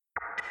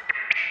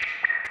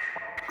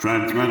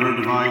Transmitter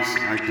device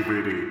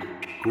activated.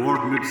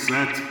 Coordinates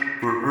set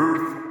for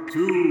Earth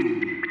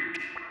 2.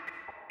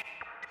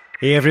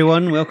 Hey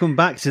everyone, welcome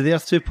back to the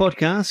Earth 2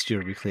 podcast,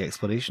 your weekly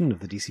exploration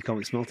of the DC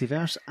Comics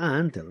multiverse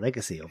and the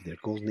legacy of their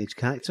Golden Age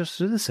characters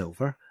through the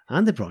Silver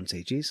and the Bronze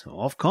Ages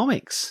of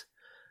comics.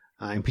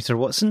 I'm Peter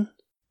Watson.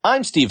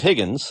 I'm Steve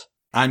Higgins.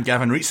 I'm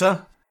Gavin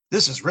Reitzer.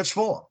 This is Rich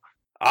Fuller.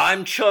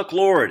 I'm Chuck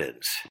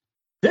Loridens.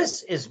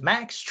 This is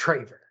Max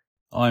Traver.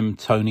 I'm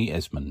Tony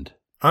Esmond.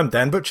 I'm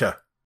Dan Butcher.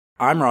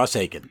 I'm Ross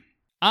Aiken.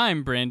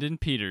 I'm Brandon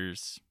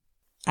Peters.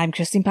 I'm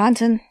Christine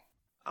Panton.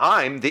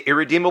 I'm the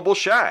Irredeemable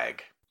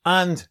Shag.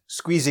 And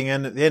squeezing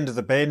in at the end of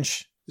the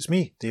bench, it's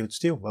me, David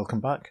Steele. Welcome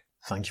back.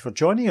 Thank you for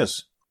joining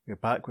us. We're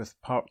back with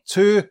part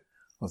 2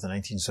 of the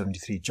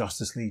 1973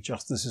 Justice League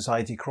Justice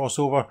Society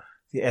crossover,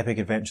 the epic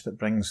adventure that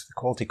brings the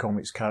Quality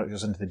Comics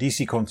characters into the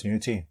DC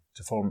continuity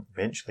to form,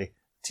 eventually,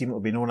 a team that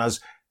will be known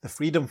as the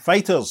Freedom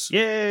Fighters.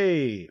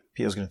 Yay!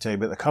 Peter's going to tell you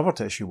about the cover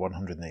to issue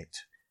 108.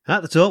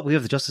 At the top, we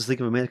have the Justice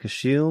League of America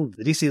shield,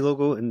 the DC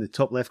logo in the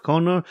top left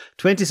corner,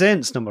 20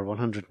 cents, number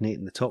 108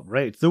 in the top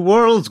right, the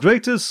world's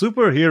greatest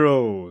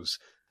superheroes.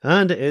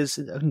 And it is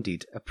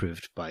indeed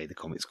approved by the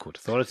Comics Code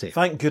Authority.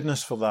 Thank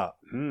goodness for that.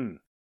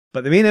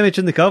 But the main image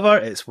in the cover,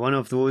 it's one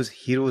of those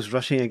heroes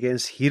rushing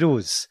against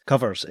heroes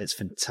covers. It's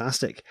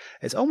fantastic.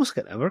 It's almost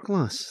like an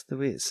hourglass, the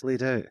way it's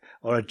laid out,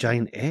 or a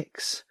giant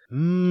X.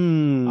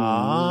 See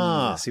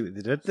what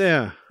they did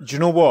there. Do you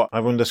know what?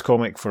 I've owned this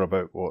comic for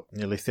about,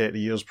 nearly 30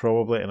 years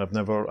probably, and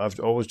I've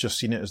always just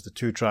seen it as the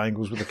two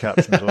triangles with the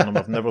captions on them.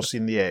 I've never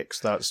seen the X.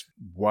 That's,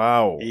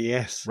 wow.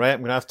 Yes. Right, I'm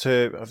going to have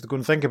to go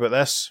and think about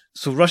this.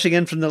 So rushing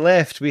in from the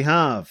left, we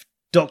have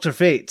Dr.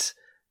 Fate,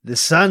 the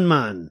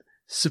Sandman,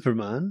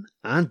 Superman,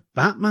 and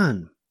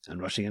Batman.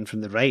 And rushing in from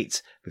the right,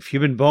 with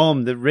Human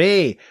Bomb, the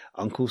Ray,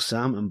 Uncle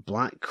Sam, and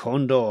Black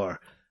Condor.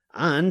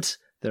 And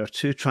there are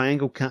two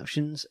triangle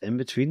captions in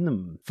between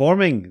them,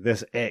 forming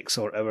this X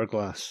or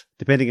hourglass,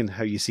 depending on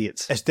how you see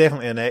it. It's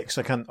definitely an X.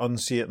 I can't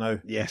unsee it now.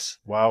 Yes.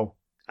 Wow.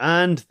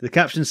 And the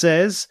caption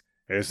says,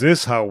 "Is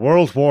this how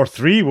World War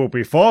III will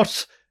be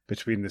fought?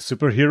 Between the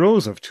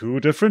superheroes of two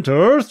different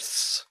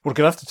Earths?" We're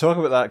going to have to talk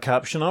about that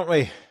caption, aren't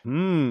we?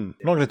 I'm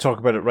not going to talk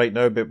about it right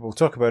now, but we'll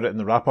talk about it in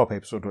the wrap-up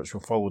episode, which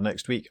will follow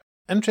next week.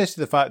 Interested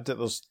in the fact that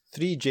there's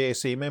 3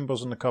 JSA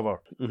members on the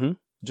cover.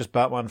 Just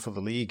Batman for the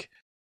League.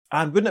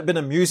 And wouldn't it have been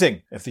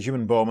amusing if the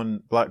Human Bomb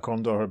and Black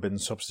Condor had been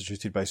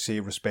substituted by, say,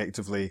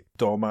 respectively,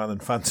 Dollman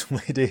and Phantom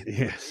Lady?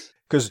 Yes.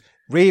 Because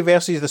Ray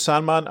versus the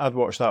Sandman, I'd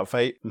watch that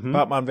fight.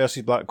 Batman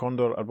versus Black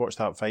Condor, I'd watch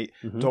that fight.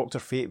 Dr.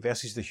 Fate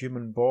versus the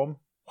Human Bomb.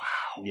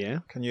 Wow. Yeah.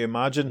 Can you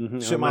imagine?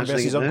 Superman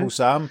versus Uncle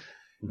Sam.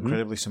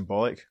 Incredibly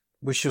symbolic.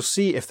 We shall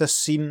see if this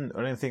scene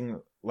or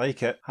anything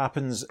like it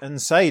happens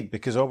inside,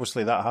 because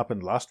obviously that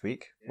happened last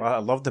week. Well, I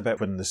loved the bit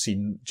when the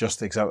scene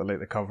just exactly like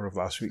the cover of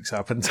last week's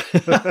happened.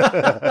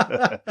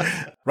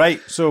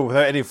 Right, so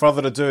without any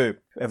further ado,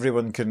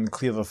 everyone can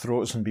clear their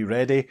throats and be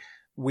ready.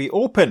 We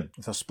open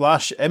with a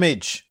splash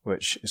image,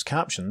 which is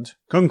captioned,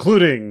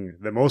 "Concluding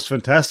the most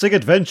fantastic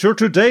adventure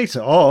to date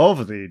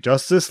of the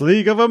Justice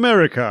League of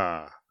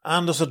America."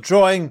 And there's a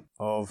drawing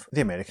of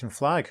the American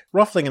flag,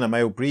 ruffling in a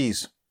mild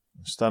breeze.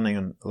 Standing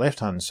on the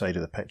left-hand side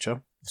of the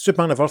picture,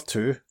 Superman of Earth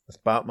 2,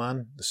 with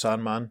Batman, the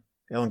Sandman,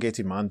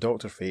 Elongated Man,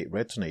 Dr. Fate,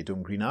 Red Tornado,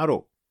 and Green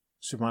Arrow.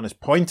 Superman is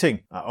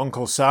pointing at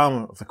Uncle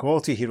Sam of the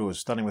Quality Heroes.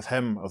 Standing with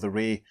him are the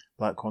Ray,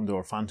 Black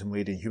Condor, Phantom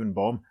Lady, and Human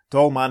Bomb.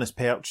 Dollman is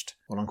perched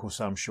on Uncle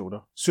Sam's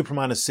shoulder.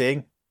 Superman is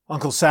saying,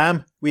 "Uncle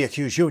Sam, we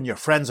accuse you and your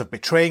friends of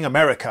betraying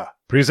America."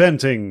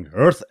 Presenting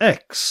Earth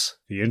X,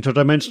 the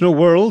interdimensional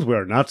world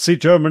where Nazi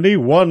Germany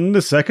won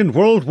the Second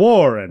World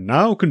War and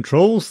now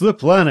controls the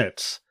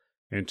planet.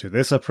 Into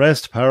this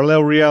oppressed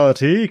parallel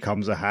reality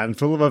comes a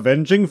handful of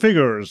avenging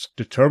figures,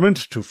 determined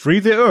to free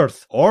the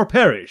Earth or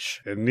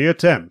perish in the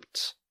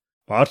attempt.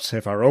 But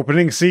if our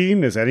opening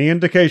scene is any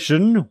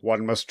indication,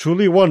 one must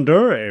truly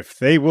wonder if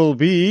they will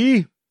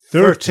be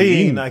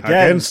 13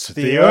 against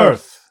the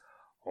Earth.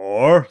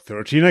 Or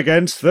 13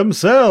 against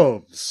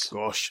themselves.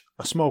 Gosh,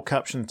 a small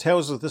caption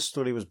tells us this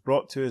story was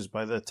brought to us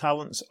by the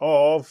talents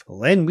of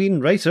Len Wein,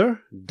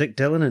 writer, Dick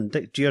Dillon and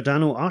Dick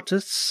Giordano,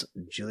 artists,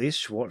 Julius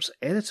Schwartz,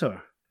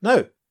 editor.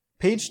 Now,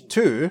 page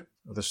 2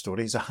 of the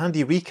story is a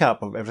handy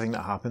recap of everything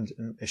that happened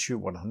in issue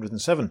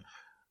 107,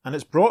 and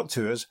it's brought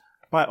to us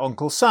by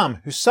Uncle Sam,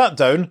 who sat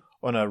down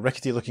on a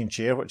rickety-looking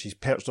chair, which he's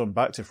perched on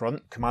back to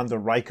front, Commander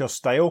Riker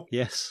style.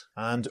 Yes.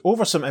 And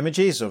over some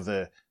images of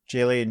the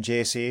JLA and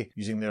JSA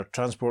using their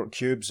transport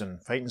cubes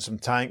and fighting some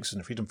tanks and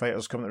the Freedom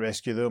Fighters coming to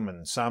rescue them,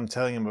 and Sam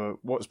telling him about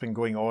what's been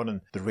going on,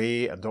 and the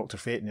Ray and Dr.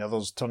 Fate and the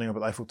others turning up at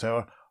the Eiffel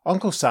Tower,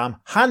 Uncle Sam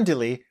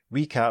handily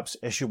recaps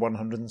issue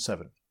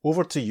 107.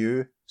 Over to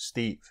you,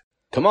 Steve.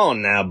 Come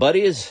on now,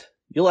 buddies.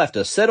 You'll have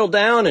to settle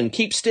down and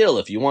keep still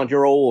if you want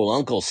your old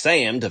Uncle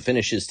Sam to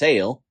finish his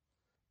tale.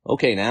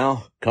 Okay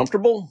now,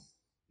 comfortable?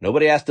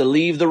 Nobody has to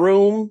leave the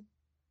room?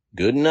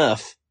 Good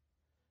enough.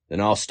 Then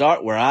I'll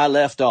start where I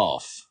left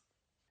off.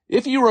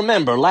 If you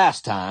remember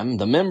last time,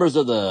 the members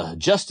of the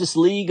Justice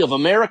League of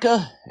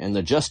America and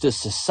the Justice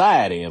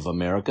Society of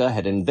America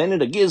had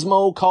invented a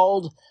gizmo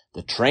called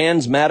the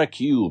Transmatter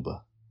Cube,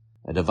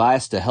 a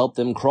device to help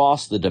them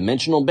cross the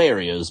dimensional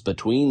barriers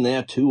between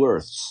their two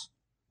Earths.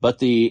 But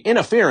the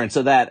interference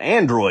of that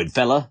android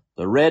fella,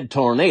 the Red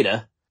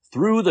Tornado,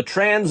 threw the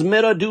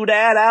transmitter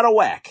doodad out of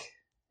whack,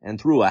 and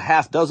threw a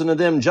half-dozen of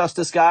them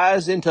Justice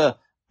guys into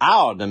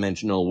our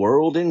dimensional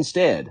world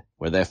instead,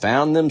 where they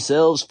found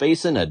themselves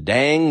facing a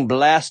dang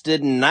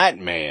blasted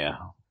nightmare.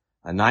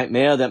 A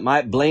nightmare that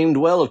might blamed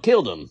well have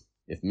killed them,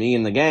 if me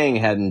and the gang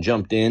hadn't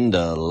jumped in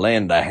to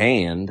lend a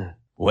hand.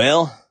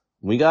 Well,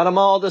 we got 'em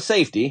all to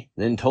safety,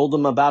 then told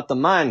them about the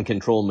mind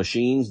control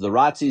machines the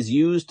Razzies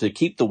used to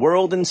keep the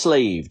world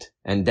enslaved,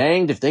 and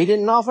danged if they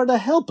didn't offer to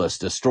help us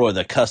destroy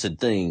the cussed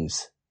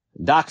things.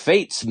 Doc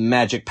Fate's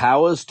magic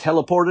powers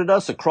teleported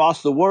us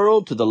across the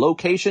world to the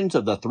locations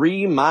of the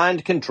 3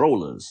 mind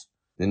controllers.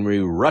 Then we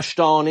rushed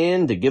on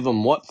in to give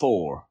 'em what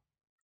for.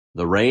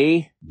 The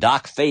Ray,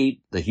 Doc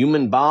Fate, the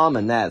human bomb,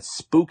 and that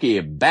spooky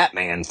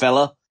Batman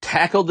fella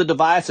tackled the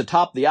device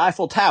atop the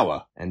Eiffel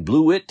Tower and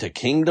blew it to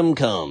kingdom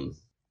come.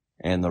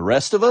 And the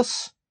rest of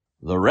us?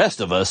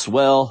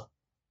 Well,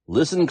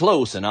 listen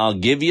close and I'll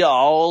give you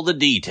all the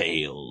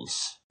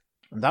details.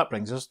 And that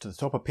brings us to the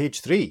top of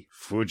page 3.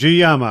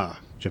 Fujiyama,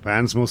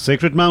 Japan's most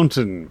sacred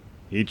mountain.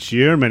 Each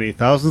year, many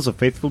thousands of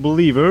faithful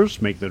believers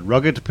make the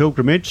rugged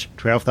pilgrimage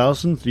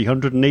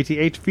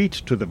 12,388 feet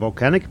to the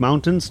volcanic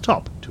mountain's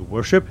top to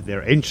worship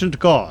their ancient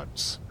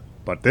gods.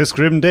 But this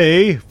grim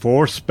day,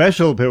 4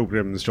 special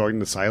pilgrims join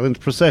the silent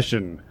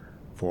procession.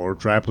 4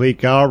 traply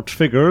garbed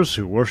figures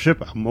who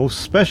worship a most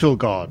special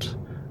god,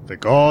 the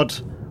god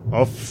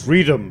of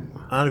freedom.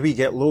 And we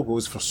get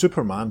logos for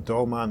Superman,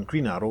 Dollman,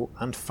 Green Arrow,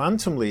 and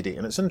Phantom Lady.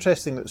 And it's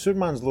interesting that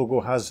Superman's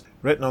logo has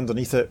written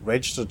underneath it,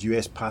 Registered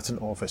US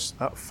Patent Office.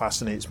 That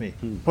fascinates me.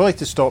 Probably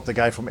to stop the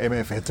guy from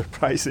MF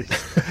Enterprises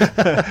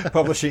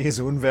publishing his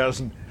own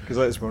version, because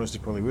let's be honest, he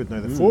probably would. Now,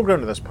 the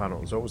foreground of this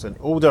panel is always an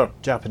older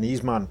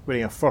Japanese man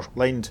wearing a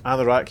fur-lined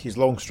anorak, his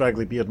long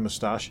straggly beard and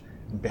moustache.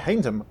 And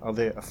behind him are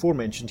the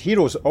aforementioned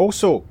heroes,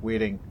 also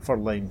wearing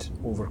fur-lined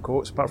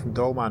overcoats, apart from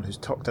Dollman, who's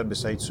tucked in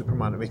beside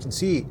Superman. And we can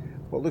see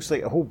what looks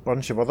like a whole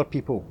bunch of other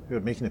people who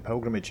are making the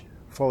pilgrimage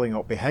following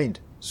up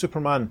behind.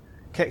 Superman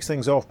kicks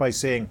things off by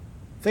saying,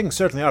 "Things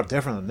certainly are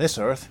different on this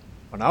Earth.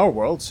 On our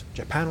worlds,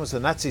 Japan was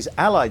the Nazis'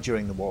 ally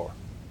during the war."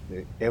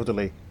 The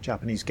elderly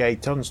Japanese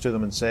guide turns to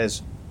them and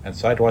says, "And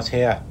so it was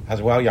here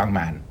as well, young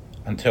man,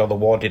 until the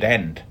war did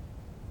end.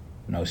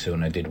 No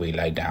sooner did we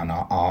lay down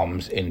our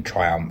arms in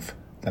triumph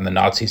than the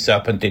Nazi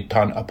serpent did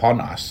turn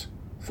upon us,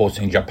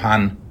 forcing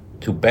Japan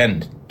to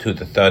bend to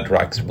the Third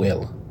Reich's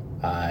will.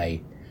 Aye,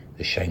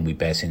 the shame we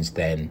bear since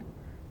then,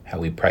 how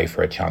we pray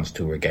for a chance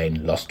to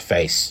regain lost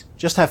face."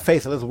 "Just have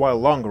faith a little while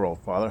longer, old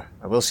father,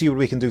 and we'll see what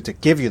we can do to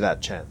give you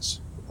that chance,"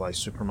 replies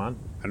Superman.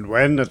 And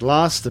when, at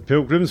last, the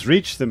pilgrims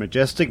reach the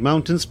majestic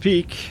mountain's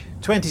peak...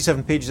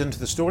 27 pages into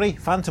the story,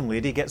 Phantom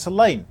Lady gets a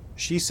line.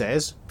 She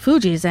says,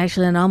 "Fuji is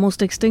actually an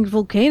almost extinct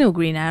volcano,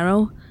 Green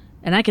Arrow,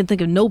 and I can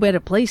think of no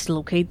better place to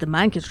locate the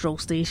mind control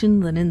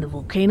station than in the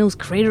volcano's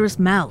craterous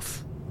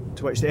mouth."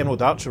 To which the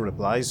Emerald Archer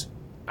replies,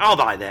 "I'll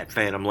buy that,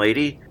 Phantom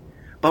Lady.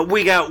 But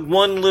we got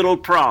one little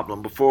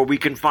problem before we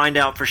can find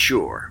out for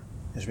sure."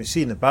 As we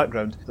see in the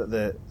background that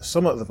the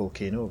summit of the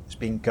volcano is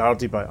being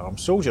guarded by armed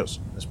soldiers.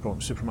 This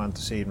prompts Superman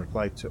to say in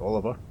reply to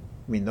Oliver,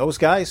 "You mean those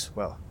guys?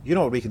 Well, you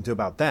know what we can do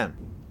about them.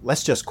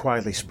 Let's just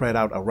quietly spread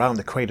out around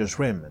the crater's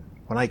rim, and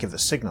when I give the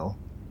signal..."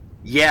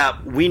 "Yeah,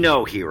 we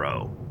know,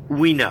 hero.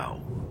 We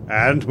know."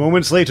 And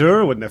moments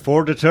later, when the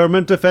 4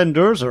 determined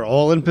defenders are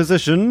all in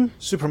position...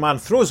 Superman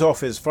throws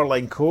off his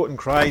fur-lined coat and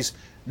cries,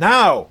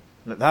 "Now!"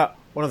 And at that,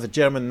 one of the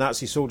German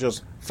Nazi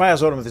soldiers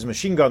fires on him with his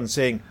machine gun,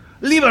 saying,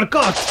 "Lieber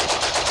Gott!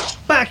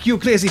 Back, you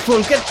crazy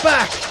fool! Get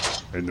back!"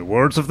 In the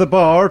words of the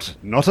bard,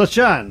 not a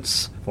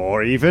chance,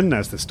 for even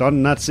as the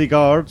stunned Nazi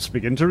guards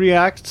begin to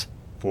react,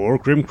 4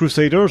 Grim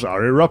Crusaders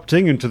are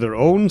erupting into their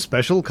own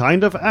special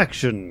kind of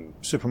action.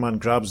 Superman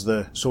grabs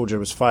the soldier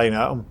who was firing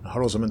at him and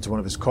hurls him into one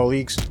of his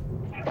colleagues.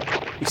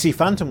 We see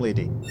Phantom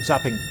Lady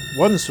zapping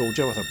one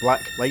soldier with her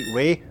black light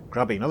ray,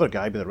 grabbing another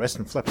guy by the wrist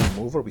and flipping him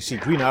over. We see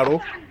Green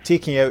Arrow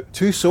taking out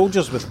 2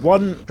 soldiers with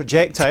 1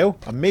 projectile.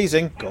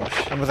 Amazing.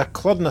 Gosh. And with a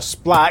clud and a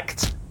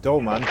splacked,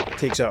 Dollman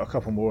takes out a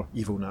couple more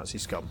evil Nazi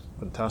scum.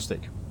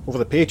 Fantastic. Over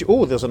the page,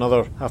 there's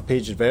another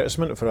half-page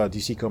advertisement for a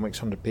DC Comics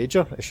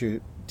 100-pager, issue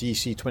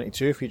DC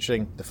 22,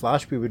 featuring The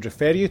Flash. We would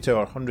refer you to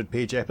our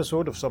 100-page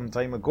episode of some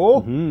time ago.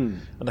 And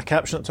a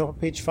caption at the top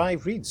of page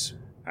 5 reads,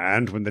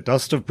 "And when the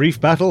dust of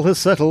brief battle has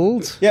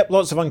settled..." Yep,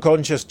 lots of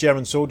unconscious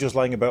German soldiers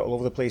lying about all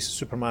over the place.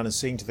 Superman is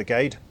saying to the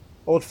guide,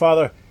 "Old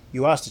father,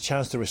 you asked a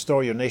chance to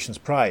restore your nation's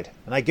pride,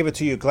 and I give it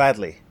to you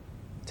gladly.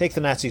 Take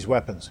the Nazis'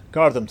 weapons.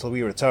 Guard them till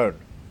we return."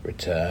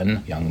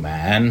 "Return, young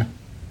man?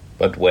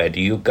 But where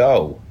do you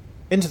go?"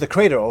 "Into the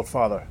crater, old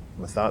father."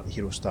 And with that, the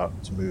heroes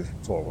start to move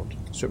forward.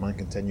 Superman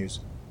continues,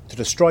 "To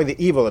destroy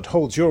the evil that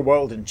holds your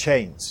world in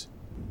chains."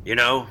 You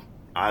know,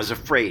 I was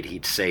afraid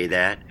he'd say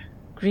that.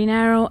 Green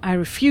Arrow, I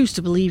refuse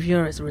to believe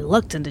you're as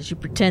reluctant as you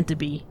pretend to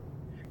be.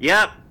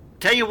 Yep.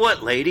 Tell you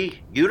what,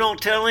 lady. You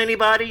don't tell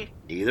anybody,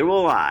 neither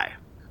will I.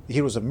 The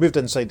heroes have moved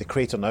inside the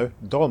crater now.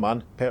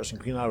 Dollman, perched on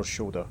Green Arrow's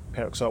shoulder,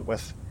 perks up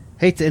with,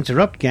 Hate to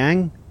interrupt,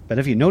 gang, but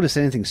have you noticed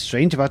anything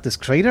strange about this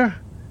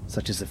crater?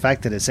 Such as the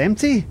fact that it's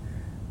empty?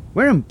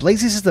 Where in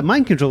blazes is the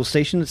mind control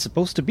station that's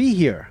supposed to be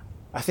here?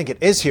 I think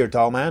it is here,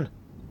 Dollman.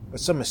 But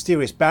some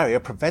mysterious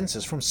barrier prevents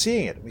us from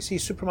seeing it. We see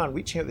Superman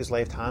reaching out with his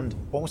left hand,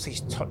 almost like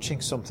he's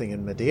touching something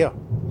in midair.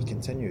 He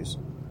continues.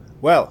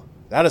 Well,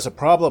 that is a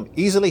problem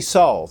easily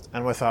solved,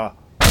 and with a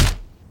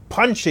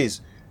punches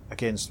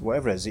against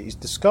whatever it is that he's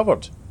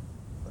discovered.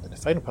 But in the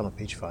final panel on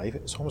page 5,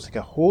 it's almost like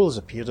a hole has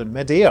appeared in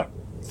midair.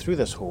 Through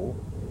this hole,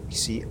 we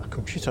see a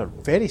computer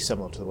very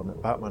similar to the one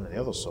that Batman and the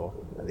others saw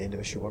at the end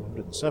of issue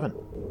 107.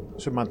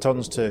 Superman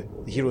turns to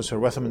the heroes who are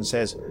with him and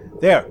says,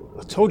 There,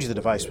 I told you the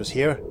device was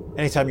here.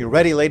 Anytime you're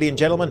ready, lady and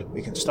gentlemen,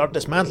 we can start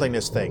dismantling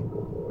this thing.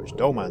 Which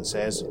Dollman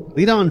says,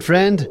 Lead on,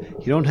 friend.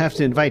 You don't have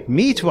to invite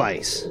me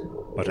twice.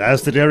 But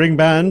as the daring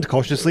band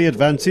cautiously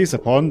advances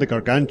upon the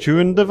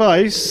gargantuan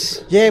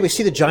device... Yeah, we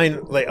see the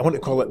giant, I want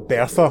to call it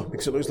Bertha,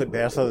 because it looks like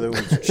Bertha, the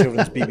old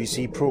children's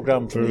BBC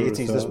programme from the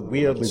 80s. This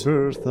weird...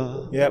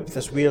 Bertha. Yep,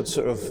 this weird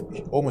sort of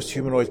almost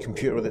humanoid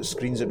computer with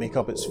screens that make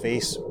up its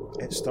face.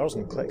 It stirs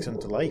and clicks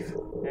into life.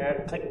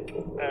 Click,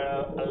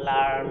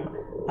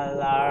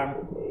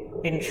 alarm.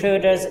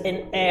 Intruders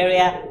in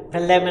area.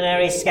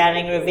 Preliminary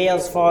scanning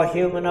reveals 4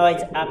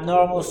 humanoids,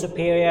 abnormal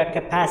superior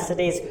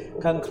capacities.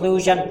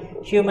 Conclusion,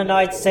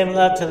 humanoids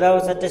similar to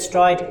those that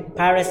destroyed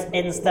Paris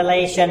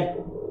installation.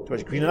 To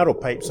which Green Arrow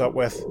pipes up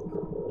with,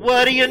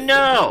 What do you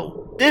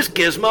know? This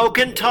gizmo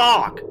can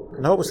talk.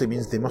 And that obviously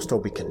means they must all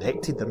be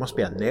connected. There must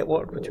be a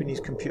network between these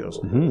computers.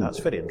 That's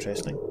very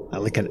interesting.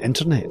 Like an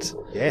internet.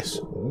 Yes.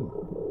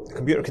 The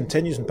computer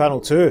continues in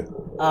panel 2.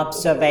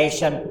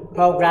 Observation.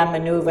 Program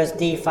maneuvers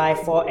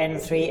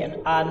D54N3 and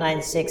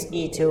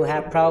R96E2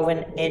 have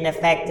proven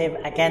ineffective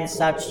against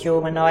such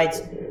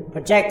humanoids.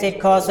 Projected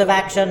course of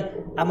action.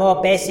 A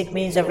more basic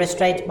means of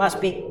restraint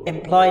must be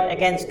employed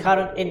against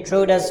current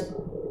intruders.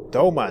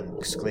 Dollman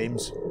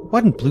exclaims,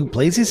 What in blue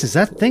blazes is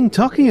that thing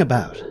talking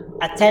about?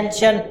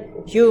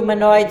 Attention,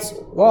 humanoids.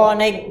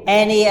 Warning,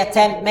 any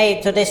attempt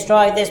made to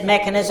destroy this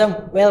mechanism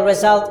will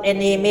result in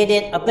the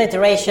immediate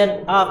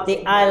obliteration of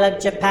the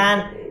island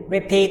Japan.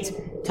 Repeat,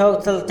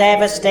 total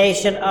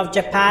devastation of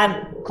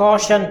Japan.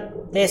 Caution,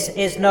 this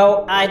is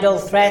no idle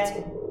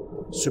threat.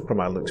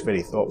 Superman looks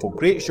very thoughtful.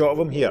 Great shot of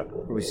him here,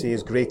 where we see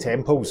his grey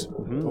temples.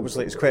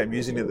 Obviously, it's quite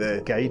amusing that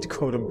the guide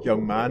called him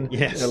young man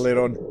earlier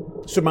on.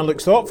 Superman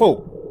looks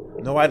thoughtful.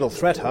 No idle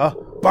threat, huh?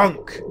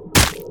 Bunk!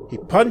 He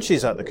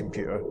punches at the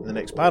computer in the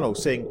next panel,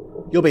 saying,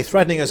 You'll be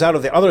threatening us out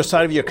of the other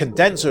side of your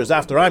condensers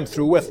after I'm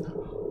through with...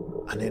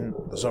 And then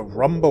there's a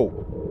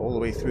rumble all the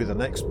way through the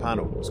next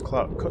panel as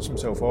Clark cuts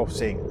himself off,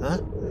 saying, Huh?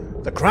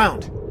 The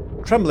ground,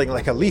 trembling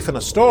like a leaf in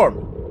a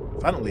storm.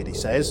 Phantom Lady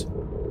says,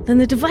 Then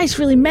the device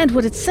really meant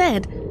what it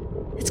said.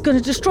 It's going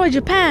to destroy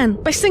Japan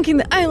by sinking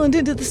the island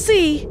into the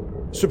sea.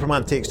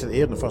 Superman takes to the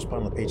air in the first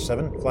panel of page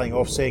 7, flying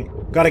off saying,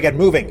 Gotta get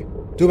moving.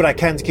 Do what I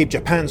can to keep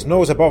Japan's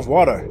nose above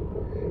water.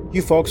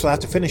 You folks will have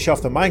to finish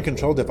off the mind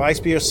control device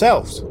by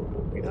yourselves.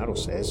 Green Arrow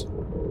says,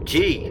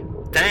 Gee,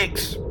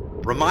 thanks.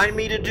 Remind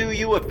me to do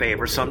you a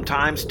favor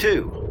sometimes,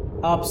 too.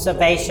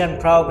 Observation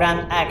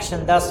program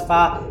action thus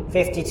far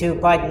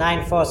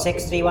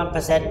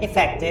 52.94631%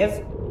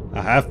 effective.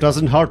 A half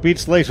dozen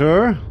heartbeats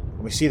later...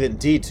 And we see that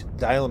indeed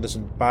the island is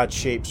in bad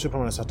shape.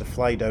 Superman has had to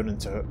fly down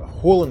into a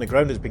hole in the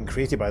ground that's been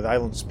created by the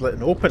island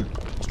splitting open.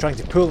 He's trying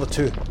to pull the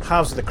two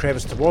halves of the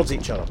crevice towards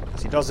each other.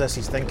 As he does this,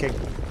 he's thinking,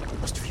 we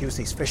must fuse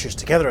these fissures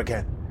together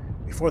again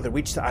before they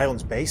reach the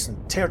island's base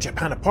and tear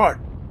Japan apart.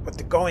 But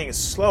the going is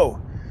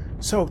slow.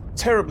 So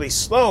terribly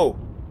slow.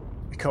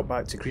 We cut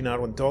back to Green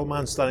Arrow and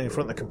Dollman standing in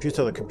front of the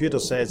computer. The computer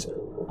says,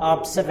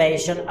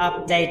 Observation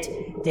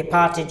update.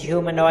 Departed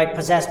humanoid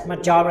possessed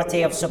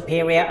majority of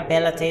superior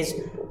abilities.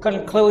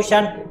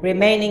 Conclusion,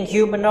 remaining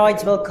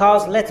humanoids will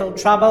cause little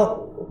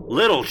trouble.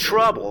 Little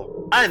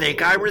trouble? I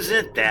think I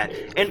resent that.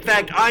 In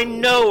fact, I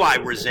know I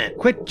resent.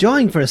 Quit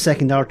jawing for a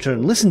second, Archer,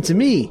 and listen to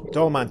me.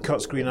 Dollman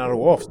cuts Green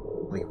Arrow off.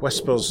 He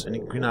whispers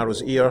in Green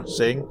Arrow's ear,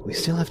 saying, We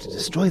still have to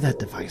destroy that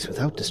device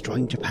without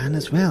destroying Japan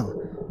as well.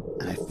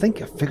 And I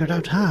think I've figured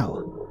out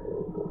how.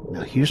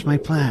 Now here's my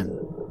plan.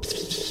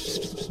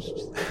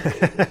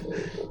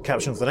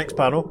 Caption for the next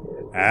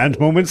panel. And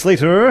moments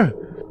later...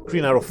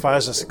 Green Arrow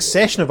fires a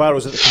succession of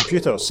arrows at the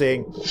computer,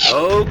 saying,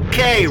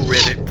 Okay,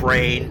 Rivet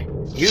Brain.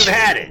 You've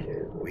had it.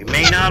 We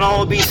may not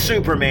all be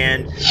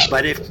Superman,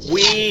 but if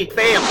we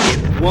fail,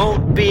 it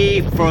won't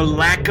be for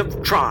lack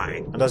of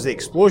trying. And as the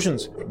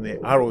explosions from the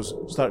arrows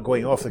start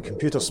going off, the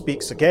computer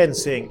speaks again,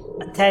 saying,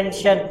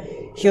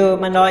 Attention,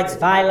 humanoids'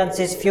 violence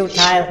is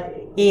futile.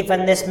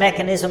 Even this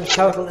mechanism's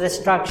total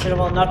destruction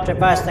will not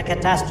reverse the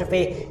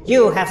catastrophe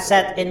you have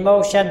set in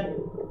motion.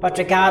 But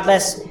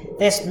regardless,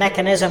 this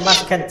mechanism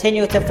must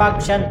continue to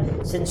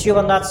function. Since you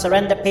will not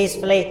surrender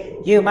peacefully,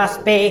 you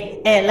must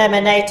be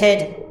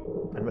eliminated.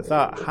 And with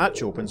that, a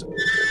hatch opens,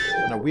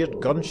 and a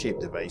weird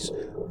gun-shaped device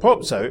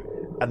pops out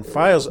and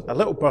fires a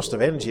little burst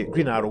of energy at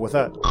Green Arrow with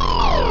it.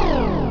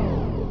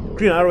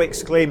 Green Arrow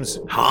exclaims,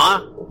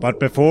 "Huh?" But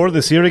before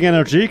the searing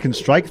energy can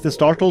strike the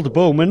startled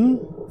bowman,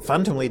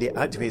 Phantom Lady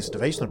activates a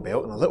device on her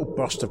belt and a little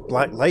burst of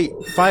black light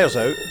fires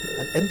out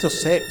and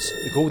intercepts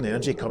the golden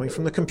energy coming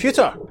from the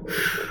computer.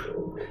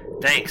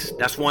 Thanks,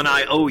 that's one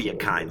I owe you,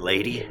 kind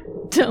lady.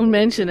 Don't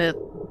mention it.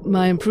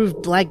 My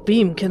improved black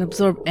beam can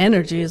absorb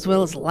energy as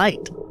well as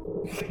light.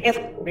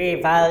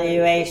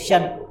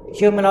 Revaluation.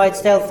 Humanoid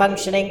still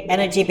functioning,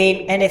 energy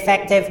beam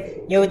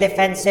ineffective. New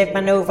defensive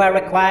maneuver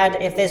required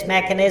if this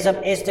mechanism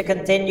is to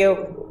continue.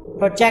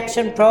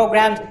 Projection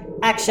programmed.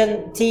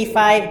 Action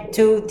T5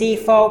 to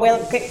D4 will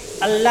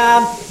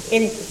alarm.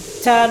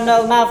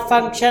 Internal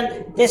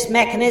malfunction. This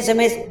mechanism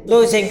is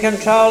losing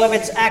control of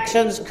its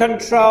actions.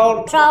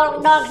 Control.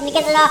 Troll, dog,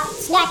 nigga,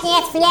 snack,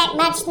 net, flat,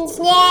 match,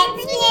 snack.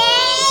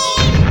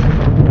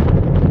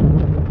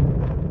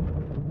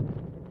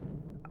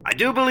 I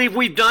do believe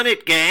we've done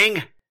it,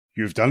 gang.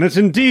 You've done it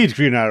indeed,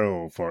 Green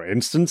Arrow. For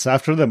instance,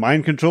 after the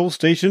mind control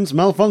station's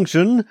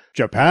malfunction,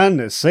 Japan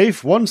is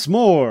safe once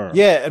more.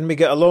 Yeah, and we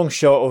get a long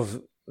shot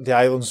of the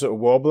island sort of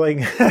wobbling,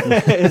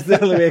 is the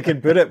only way I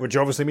can put it, which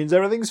obviously means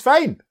everything's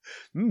fine.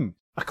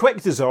 A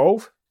quick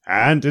dissolve.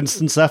 And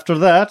instance after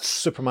that,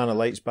 Superman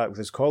alights back with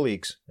his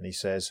colleagues, and he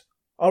says,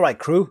 "All right,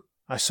 crew,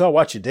 I saw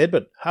what you did,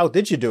 but how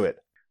did you do it?"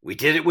 We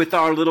did it with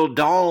our little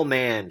doll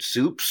man,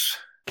 Soups.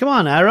 Come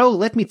on, Arrow,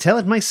 let me tell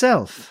it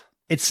myself.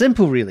 It's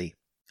simple, really.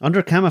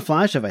 Under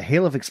camouflage of a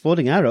hail of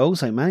exploding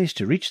arrows, I managed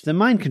to reach the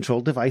mind control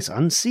device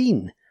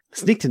unseen,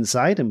 sneaked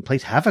inside and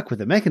played havoc with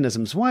the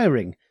mechanism's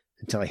wiring,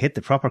 until I hit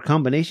the proper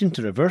combination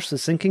to reverse the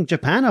sinking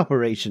Japan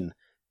operation.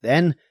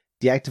 Then,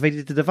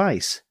 deactivated the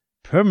device.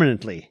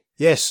 Permanently.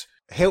 Yes,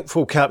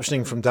 helpful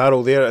captioning from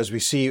Daryl there as we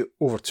see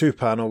over 2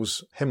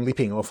 panels him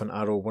leaping off an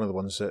arrow, one of the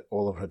ones that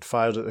Oliver had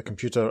fired at the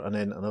computer, and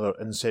then another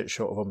inset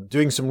shot of him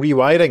doing some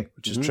rewiring,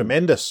 which is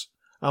tremendous.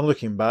 I'm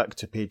looking back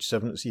to page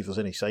 7 to see if there's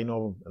any sign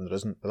of him, and there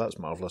isn't, but that's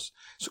marvellous.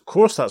 So of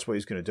course that's what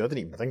he's going to do. I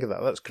didn't even think of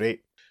that. That's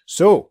great.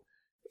 So,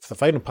 for the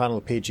final panel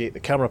of page 8, the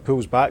camera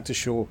pulls back to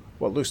show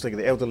what looks like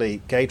the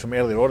elderly guide from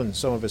earlier on and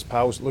some of his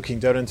pals looking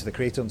down into the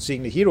crater and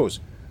seeing the heroes.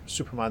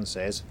 Superman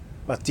says,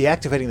 "But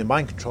deactivating the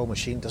mind control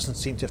machine doesn't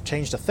seem to have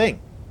changed a thing.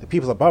 The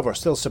people above are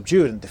still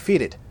subdued and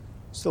defeated,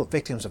 still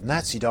victims of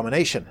Nazi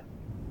domination.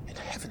 In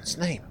heaven's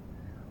name,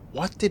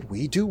 what did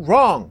we do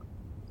wrong?"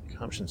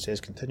 Caption says,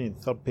 continuing the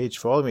third page,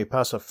 following me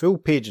past a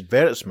full-page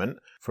advertisement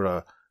for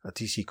a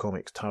DC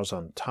Comics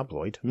Tarzan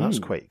tabloid. That's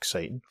quite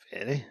exciting.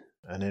 Very.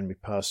 And then we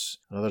pass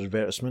another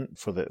advertisement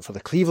for the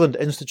Cleveland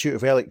Institute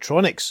of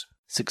Electronics.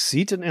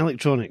 Succeed in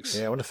electronics.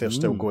 Yeah, I wonder if they're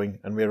still going.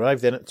 And we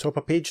arrive then at the top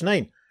of page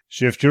 9.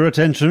 shift your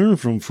attention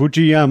from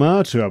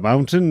Fujiyama to a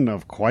mountain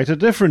of quite a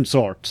different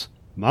sort.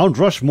 Mount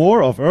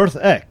Rushmore of Earth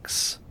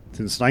X.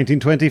 Since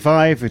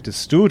 1925, it has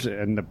stood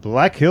in the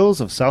Black Hills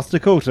of South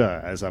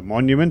Dakota as a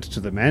monument to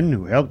the men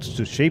who helped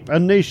to shape a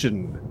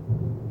nation.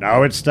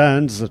 Now it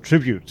stands as a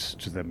tribute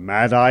to the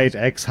mad-eyed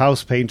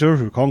ex-house painter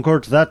who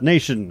conquered that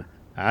nation,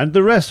 and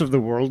the rest of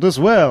the world as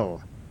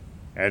well.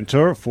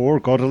 Enter 4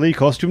 gaudily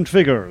costumed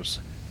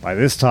figures. By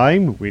this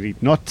time, we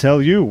need not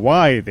tell you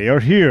why they are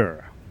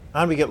here.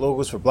 And we get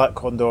logos for Black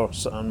Condor,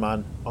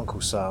 Sandman, Uncle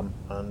Sam,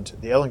 and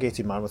the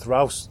Elongated Man, with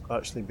Ralph's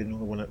actually being the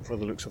only one that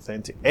further looks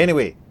authentic.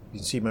 Anyway, you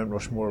can see Mount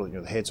Rushmore,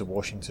 the heads of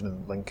Washington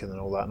and Lincoln and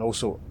all that, and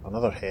also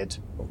another head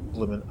of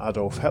bloomin'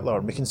 Adolf Hitler.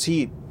 And we can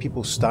see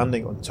people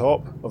standing on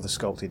top of the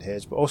sculpted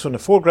heads, but also in the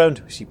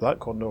foreground, we see Black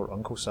Condor,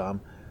 Uncle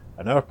Sam,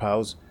 and our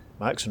pals,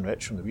 Max and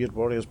Rich from the Weird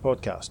Warriors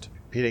podcast,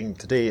 appearing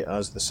today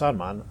as the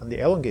Sandman and the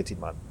Elongated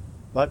Man.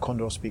 Black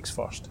Condor speaks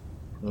first.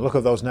 From the look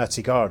of those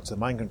Nazi guards, the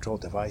mind control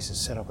device is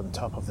set up on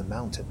top of the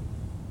mountain.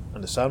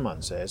 And the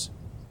Sandman says,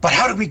 "But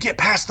how do we get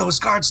past those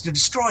guards to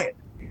destroy it?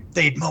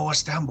 They'd mow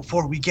us down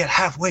before we get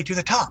halfway to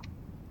the top."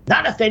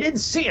 "Not if they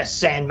didn't see us,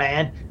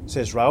 Sandman,"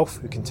 says Ralph,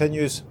 who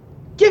continues,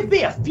 "Give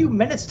me a few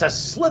minutes to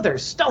slither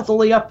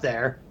stealthily up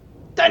there,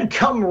 then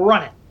come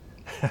running."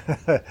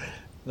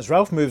 As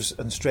Ralph moves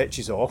and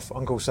stretches off,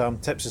 Uncle Sam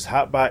tips his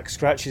hat back,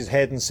 scratches his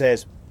head and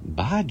says,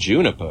 "By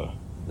Juniper,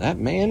 that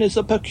man is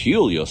a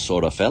peculiar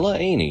sort of fella,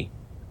 ain't he?"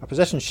 Our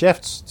position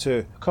shifts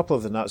to a couple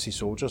of the Nazi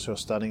soldiers who are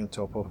standing on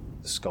top of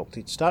the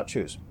sculpted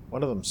statues.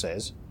 One of them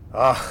says,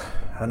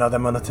 Another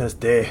monotonous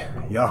day,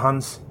 ja,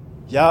 Hans?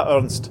 Ja,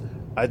 Ernst.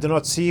 I do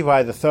not see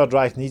why the Third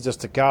Reich needs us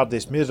to guard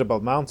this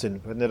miserable mountain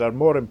when there are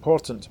more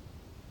important...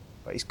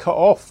 But he's cut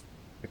off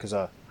because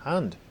a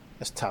hand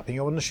is tapping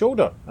him on the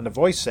shoulder, and a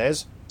voice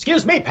says,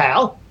 "Excuse me,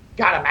 pal.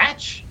 Got a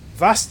match?"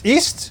 "Was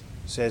ist?"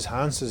 says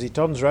Hans as he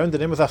turns round,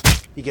 and in with a...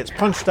 He gets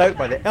punched out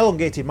by the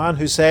Elongated Man,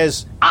 who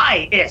says,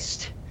 "I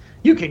ist.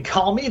 You can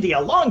call me the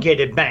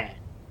Elongated Man,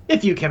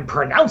 if you can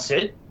pronounce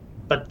it,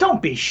 but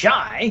don't be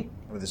shy."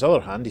 With his other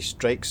hand, he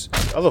strikes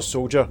the other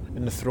soldier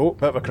in the throat,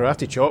 bit of a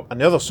karate chop,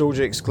 and the other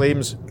soldier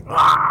exclaims,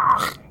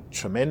 "Ah!"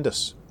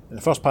 Tremendous. In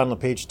the first panel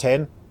of page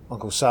 10,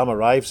 Uncle Sam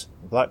arrives,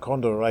 and Black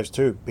Condor arrives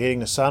too, bearing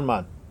the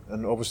Sandman.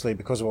 And obviously,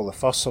 because of all the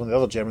fuss, some of the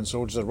other German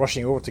soldiers are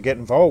rushing over to get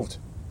involved.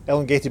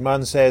 Elongated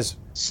Man says,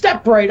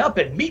 "Step right up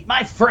and meet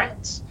my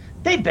friends.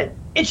 They've been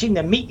itching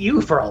to meet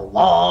you for a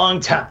long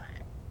time.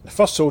 The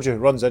first soldier who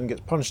runs in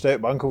gets punched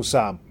out by Uncle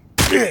Sam.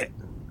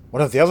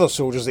 One of the other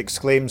soldiers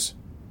exclaims,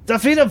 "The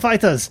freedom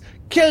fighters!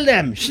 Kill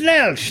them!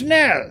 Schnell!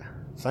 Schnell!"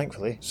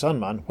 Thankfully,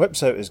 Sandman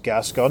whips out his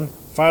gas gun,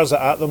 fires it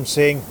at them,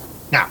 saying,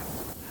 "Now,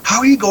 how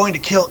are you going to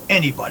kill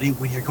anybody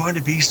when you're going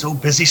to be so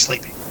busy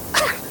sleeping?"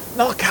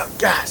 "Knockout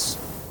gas!"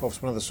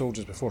 coughs one of the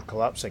soldiers before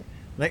collapsing.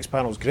 The next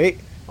panel's great.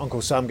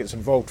 Uncle Sam gets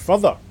involved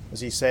further as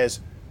he says,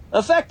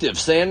 "Effective,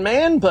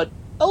 Sandman, but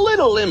a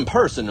little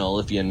impersonal,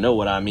 if you know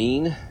what I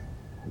mean.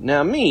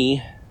 Now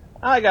me,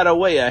 I got a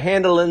way of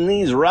handling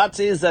these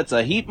Razzies that's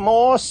a heap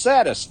more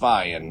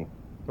satisfying."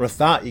 With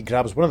that, he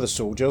grabs one of the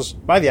soldiers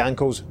by the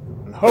ankles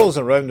and hurls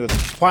around with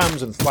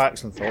whams and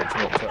thwacks and thoughts,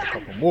 knocks out a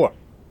couple more.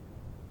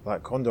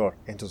 Black Condor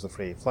enters the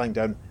fray, flying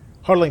down,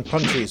 hurling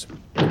punches,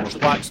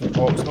 with whacks and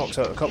pops, knocks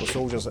out a couple of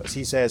soldiers as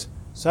he says,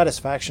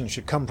 "Satisfaction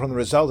should come from the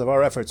result of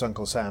our efforts,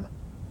 Uncle Sam,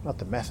 not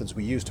the methods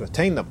we use to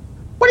attain them."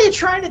 What are you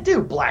trying to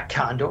do, Black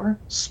Condor?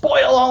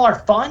 Spoil all our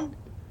fun?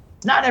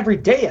 Not every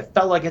day a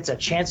fella gets a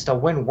chance to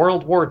win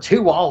World War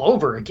II all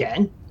over again.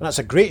 And that's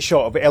a great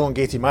shot of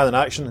Elongated Man in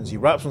action as he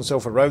wraps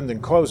himself around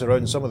and coils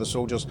around some of the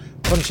soldiers,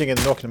 punching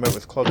and knocking them out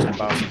with clubs and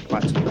bars and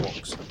whacks and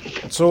blocks.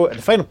 And so, in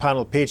the final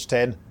panel, page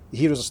 10, the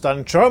heroes are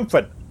standing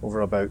triumphant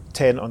over about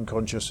 10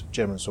 unconscious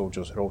German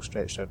soldiers who are all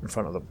stretched out in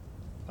front of them.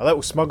 A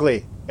little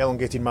smugly,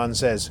 Elongated Man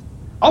says,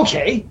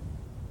 "Okay,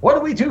 what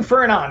do we do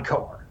for an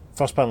encore?"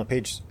 First panel,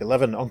 page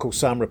 11, Uncle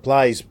Sam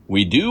replies,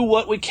 "We do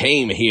what we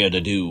came here to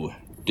do.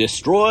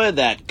 Destroy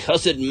that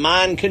cussed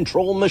mind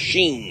control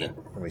machine."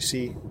 And we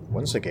see,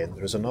 once again,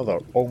 there is another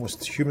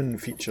almost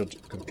human-featured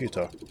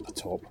computer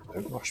atop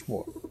Mount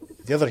Rushmore.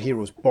 The other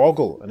heroes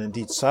boggle, and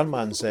indeed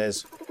Sandman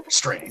says,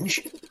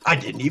 "Strange. I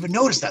didn't even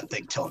notice that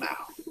thing till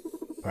now."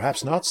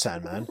 "Perhaps not,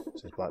 Sandman,"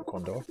 says Black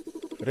Condor,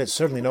 "but it's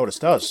certainly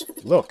noticed us.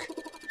 Look."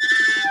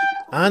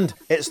 And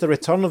it's the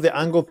return of the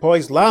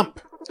angle-poised lamp.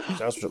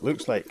 That's what it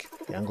looks like.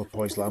 The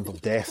angle-poised lamp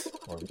of death,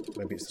 or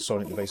maybe it's the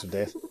sonic device of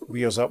death,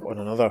 rears up on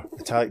another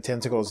metallic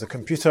tentacle as the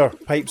computer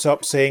pipes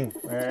up saying,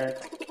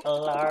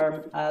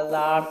 "Alarm,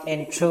 alarm,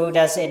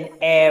 intruders in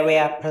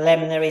area.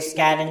 Preliminary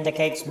scan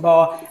indicates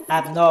more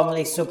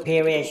abnormally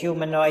superior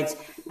humanoids.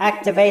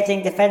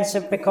 Activating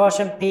defensive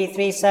precaution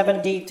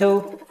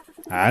P37D2.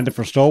 And if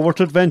our stalwart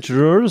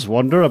adventurers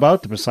wonder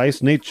about the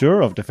precise nature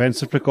of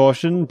defensive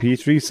precaution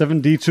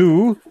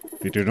P37D2,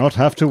 they do not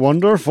have to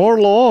wonder for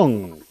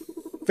long.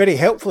 Very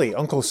helpfully,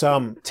 Uncle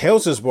Sam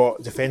tells us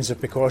what defensive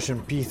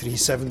precaution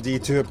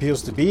P37D2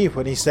 appears to be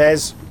when he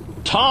says,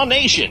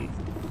 "Tarnation!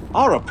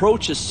 Our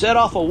approach has set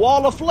off a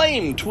wall of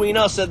flame between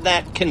us and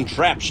that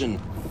contraption.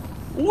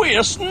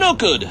 We're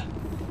snookered!"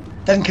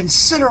 "Then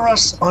consider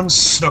us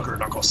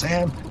unsnookered, Uncle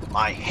Sam.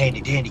 My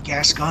handy-dandy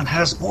gas gun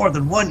has more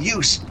than one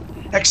use.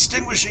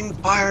 Extinguishing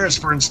fires,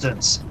 for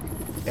instance."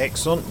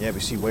 Excellent. Yeah, we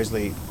see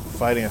Wesley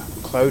firing a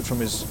cloud from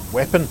his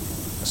weapon.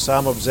 As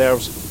Sam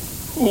observes,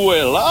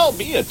 "Well, I'll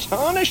be a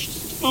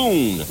tarnished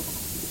spoon."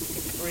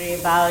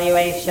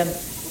 Reevaluation.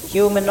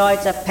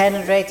 Humanoids have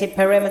penetrated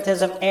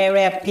perimeters of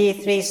area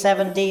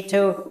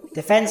P37D2.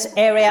 Defense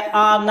area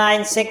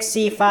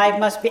R96C5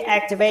 must be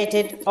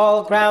activated.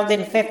 All ground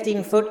in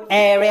 15-foot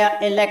area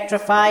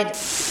electrified.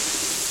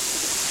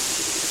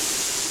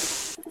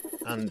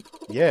 And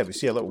yeah, we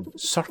see a little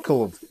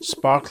circle of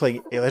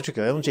sparkling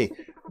electrical energy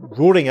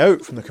roaring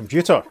out from the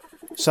computer.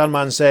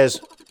 Sandman says,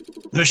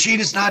 "The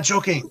machine is not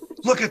joking.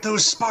 Look at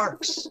those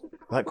sparks."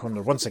 Black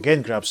Condor once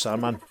again grabs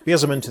Sandman,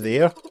 bears him into the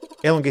air.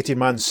 Elongated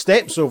Man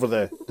steps over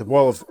the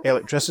wall of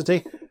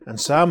electricity, and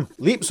Sam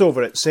leaps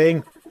over it,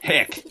 saying,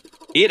 "Heck,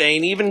 it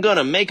ain't even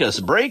gonna make us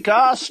break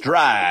our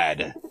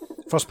stride."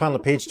 First panel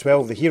of page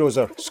 12, the heroes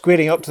are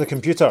squaring up to the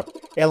computer.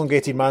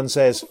 Elongated Man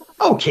says,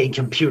 "Okay,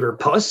 computer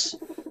puss.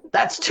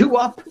 That's 2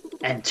 up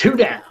and 2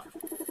 down.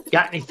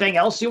 Got anything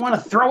else you want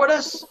to throw at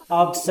us?"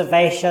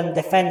 Observation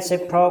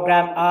defensive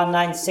program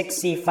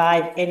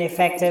R96C5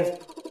 ineffective.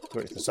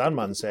 Which the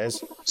Sandman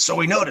says, "So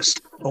we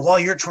noticed. But while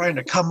you're trying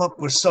to come up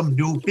with some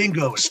new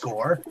bingo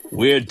score,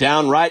 we're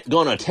downright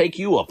gonna take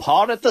you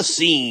apart at the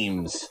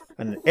seams."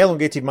 And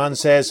Elongated Man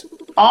says,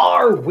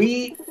 "Are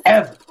we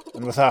ever?"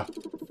 And with the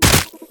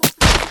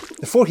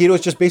 4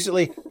 heroes just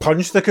basically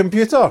punch the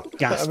computer.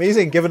 Gasp.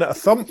 Amazing, giving it a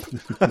thump.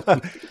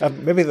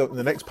 Maybe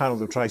the next panel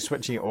they'll try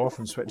switching it off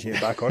and switching it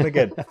back on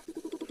again.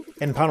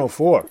 In panel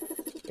 4,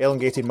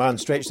 Elongated Man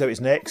stretched out his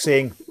neck,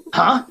 saying,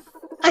 "Huh?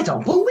 I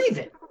don't believe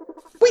it.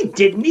 We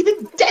didn't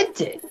even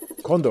dent it."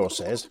 Condor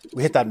says,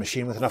 "We hit that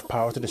machine with enough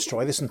power to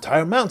destroy this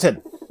entire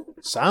mountain."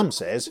 Sam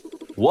says,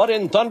 "What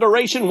in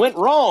thunderation went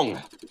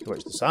wrong?" To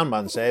which the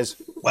Sandman says,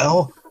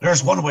 "Well,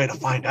 there's one way to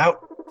find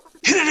out.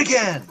 Hit it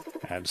again!"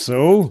 And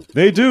so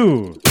they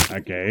do,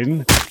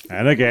 again,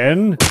 and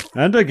again,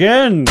 and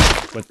again,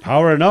 with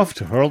power enough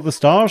to hurl the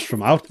stars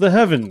from out the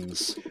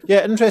heavens.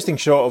 Yeah, interesting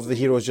shot of the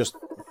heroes just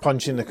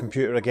punching the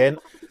computer again.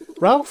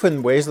 Ralph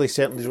and Wesley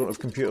certainly don't have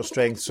computer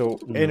strength, so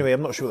anyway,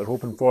 I'm not sure what they're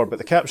hoping for, but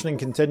the captioning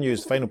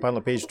continues, final panel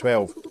of page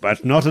 12.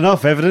 But not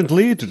enough,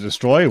 evidently, to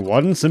destroy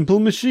one simple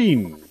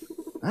machine.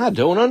 I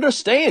don't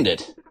understand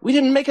it. We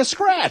didn't make a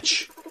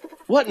scratch.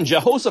 What in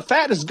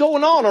Jehoshaphat is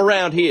going on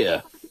around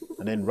here?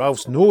 And then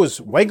Ralph's nose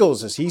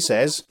wiggles as he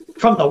says,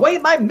 From the way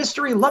my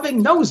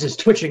mystery-loving nose is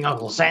twitching,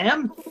 Uncle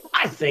Sam,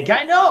 I think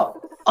I know.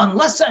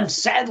 Unless I'm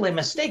sadly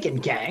mistaken,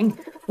 gang,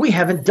 we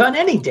haven't done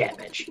any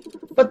damage.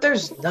 But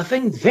there's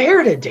nothing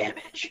there to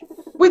damage.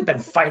 We've been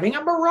fighting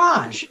a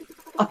mirage.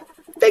 A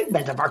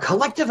figment of our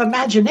collective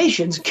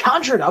imaginations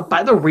conjured up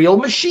by the real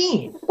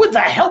machine. With the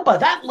help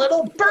of that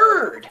little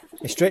bird.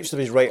 He stretches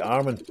his right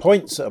arm and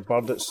points at a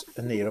bird that's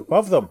in the air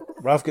above them.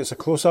 Ralph gets a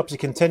close-up as he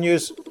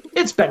continues,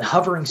 It's been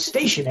hovering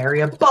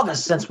stationary above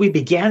us since we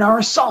began our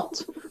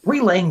assault,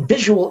 relaying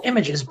visual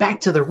images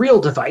back to the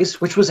real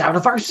device, which was out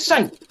of our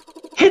sight.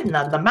 Hidden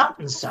on the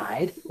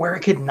mountainside where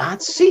it could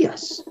not see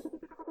us.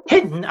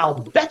 Hidden, I'll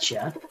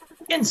betcha,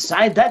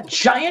 inside that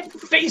giant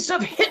face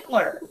of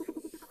Hitler.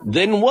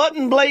 Then what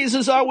in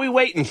blazes are we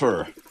waiting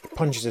for?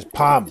 Punches his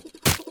palm.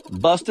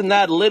 Busting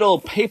that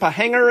little paper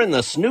hanger in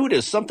the snoot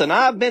is something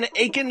I've been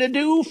aching to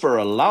do for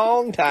a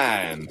long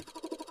time.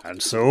 And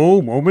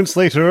so, moments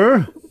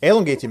later...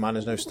 Elongated Man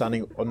is now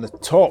standing on the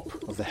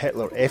top of the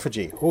Hitler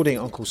effigy, holding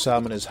Uncle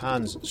Sam in his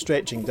hands,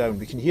 stretching down.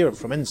 We can hear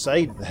from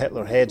inside the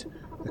Hitler head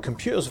the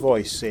computer's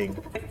voice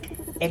saying,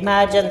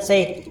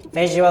 Emergency.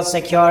 Visual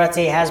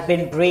security has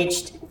been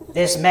breached.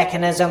 This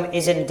mechanism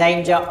is in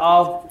danger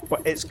of...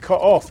 But it's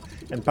cut off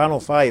in panel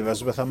 5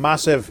 as with a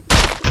massive...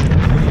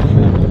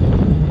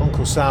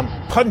 Uncle Sam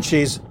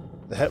punches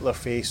the Hitler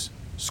face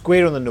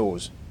square on the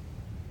nose.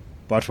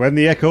 But when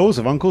the echoes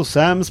of Uncle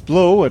Sam's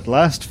blow at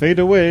last fade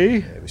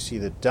away... we see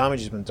the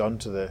damage has been done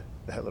to the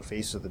Hitler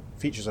face, so the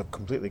features are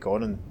completely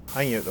gone, and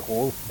hanging out the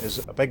hole is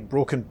a big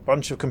broken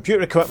bunch of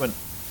computer equipment.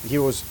 The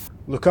heroes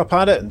look up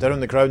at it, and down on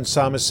the ground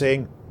Sam is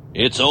saying,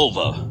 It's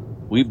over.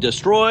 We've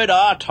destroyed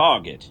our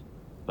target.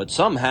 But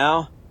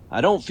somehow,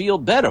 I don't feel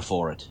better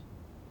for it.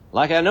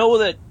 Like I know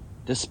that,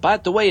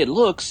 despite the way it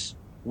looks,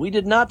 we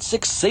did not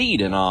succeed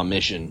in our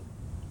mission.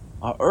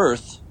 Our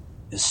Earth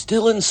is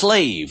still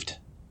enslaved.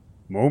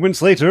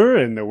 Moments later,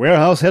 in the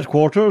warehouse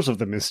headquarters of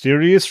the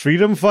mysterious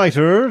freedom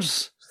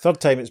fighters... Third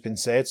time it's been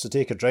said, so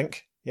take a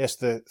drink. Yes,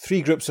 the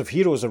 3 groups of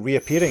heroes are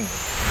reappearing.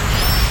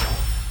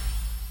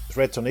 As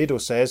Red Tornado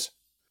says,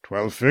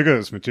 12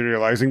 figures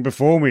materializing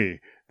before me.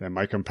 Then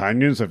my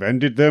companions have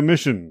ended their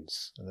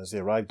missions. And as they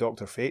arrive,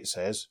 Dr. Fate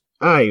says,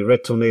 I,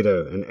 Red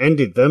Tornado, and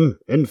ended them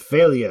in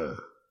failure.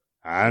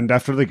 And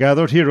after the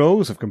gathered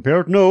heroes have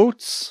compared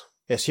notes...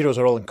 Yes, heroes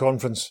are all in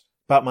conference.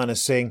 Batman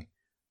is saying,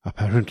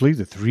 Apparently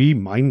the 3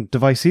 mind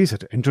devices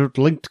had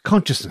interlinked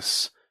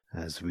consciousness.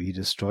 As we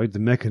destroyed the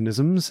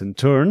mechanisms, in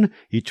turn,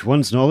 each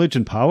one's knowledge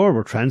and power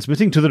were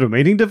transmitting to the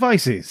remaining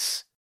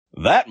devices.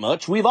 That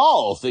much we've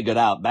all figured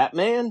out,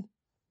 Batman.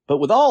 But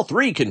with all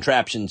 3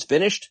 contraptions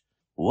finished,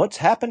 what's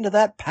happened to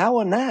that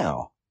power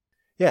now?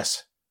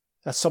 Yes,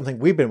 that's something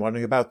we've been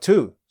wondering about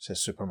too,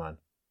 says Superman.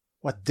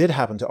 What did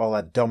happen to all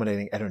that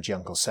dominating energy,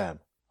 Uncle Sam?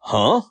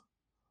 Huh?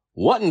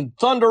 What in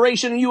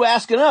thunderation are you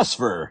asking us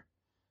for?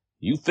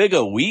 You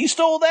figure we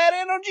stole that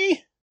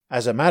energy?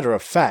 As a matter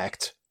of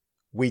fact,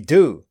 we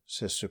do,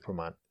 says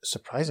Superman,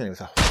 surprisingly with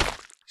a...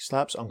 He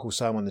slaps Uncle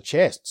Sam on the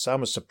chest.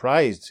 Sam is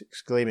surprised,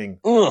 exclaiming,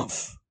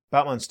 Oof.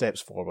 Batman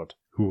steps forward.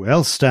 Who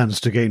else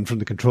stands to gain from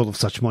the control of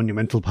such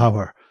monumental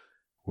power?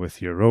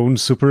 With your own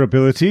super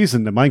abilities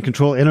and the mind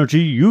control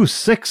energy, you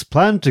 6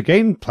 plan to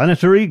gain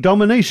planetary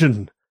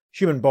domination.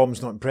 Human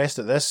Bomb's not impressed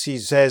at this. He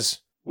says,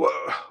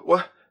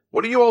 What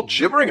are you all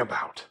gibbering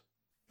about?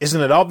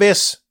 Isn't it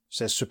obvious,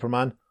 says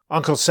Superman.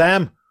 Uncle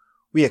Sam,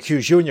 we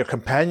accuse you and your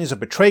companions of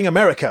betraying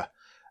America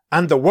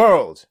and the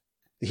world.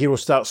 The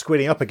heroes start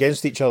squaring up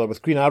against each other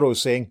with Green Arrow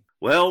saying,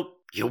 Well,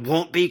 you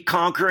won't be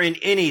conquering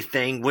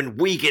anything when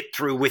we get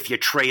through with you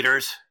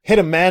traitors. Hit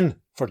 'em, men,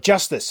 for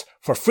justice,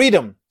 for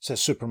freedom,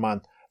 says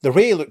Superman. The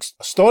Ray looks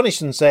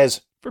astonished and says,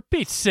 For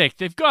Pete's sake,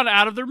 they've gone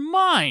out of their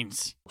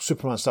minds.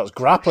 Superman starts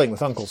grappling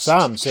with Uncle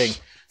Sam, saying,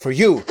 For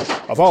you,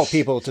 of all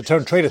people, to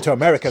turn traitor to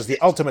America is the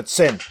ultimate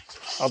sin.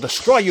 I'll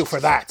destroy you for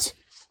that.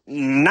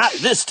 Not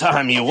this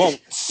time you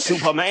won't,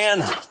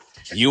 Superman.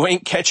 You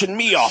ain't catching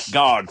me off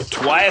guard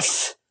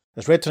twice.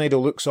 As Red Tornado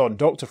looks on,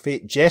 Dr.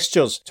 Fate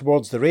gestures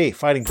towards the Ray,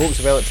 firing bolts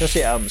of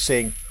electricity at him,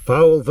 saying,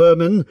 Foul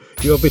vermin,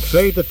 you have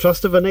betrayed the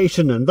trust of a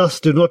nation and thus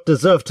do not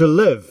deserve to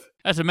live.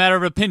 That's a matter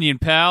of opinion,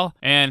 pal.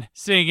 And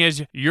seeing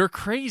as you're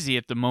crazy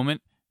at the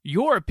moment,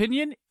 your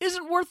opinion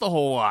isn't worth a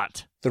whole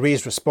lot. The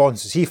Ray's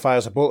response as he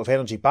fires a bolt of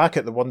energy back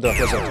at the Wonder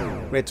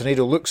Wizard. Red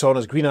Tornado looks on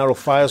as Green Arrow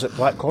fires at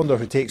Black Condor,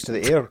 who takes to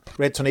the air.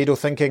 Red Tornado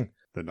thinking,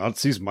 The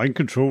Nazis' mind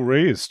control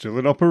ray is still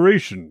in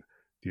operation.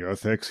 The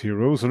Earth-X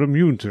heroes are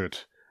immune to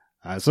it.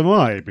 As am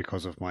I,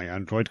 because of my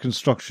android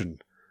construction.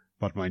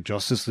 But my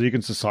Justice League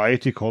and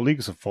Society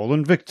colleagues have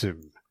fallen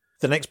victim.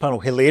 The next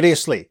panel,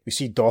 hilariously, we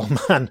see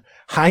Dollman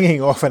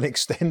hanging off an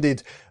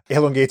extended,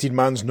 elongated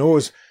man's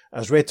nose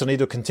as Red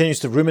Tornado continues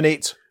to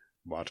ruminate.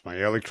 But my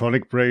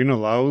electronic brain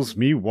allows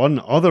me one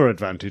other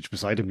advantage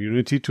beside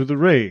immunity to the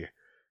ray.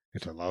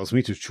 It allows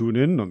me to tune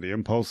in on the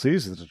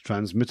impulses that are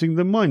transmitting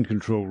the mind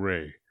control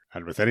ray.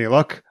 And with any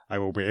luck, I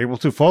will be able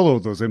to follow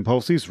those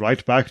impulses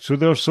right back to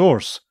their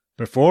source,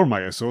 before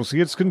my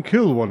associates can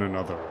kill one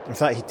another. In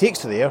fact, he takes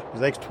to the air,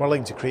 his legs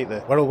twirling to create the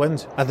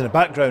whirlwind, and in the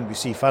background we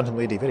see Phantom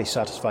Lady very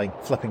satisfying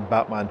flipping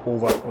Batman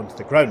over onto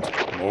the ground.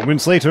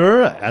 Moments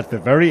later, at the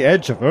very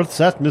edge of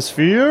Earth's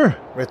atmosphere,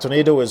 Red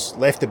Tornado has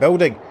left the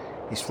building.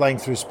 He's flying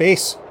through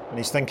space, and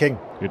he's thinking,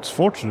 it's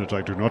fortunate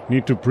I do not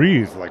need to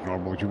breathe like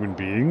normal human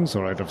beings,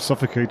 or I'd have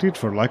suffocated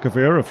for lack of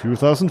air a few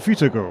thousand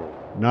feet ago.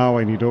 Now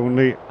I need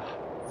only...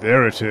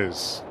 There it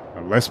is.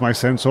 Unless my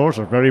sensors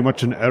are very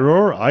much in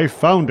error, I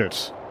found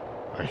it.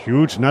 A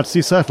huge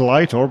Nazi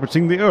satellite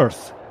orbiting the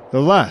Earth.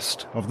 The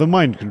last of the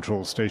mind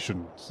control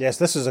stations. Yes,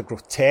 this is a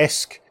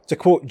grotesque... To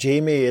quote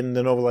Jamie in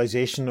the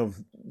novelisation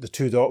of The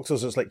Two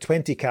Doctors, it's like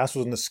 20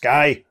 castles in the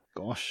sky.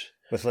 Gosh.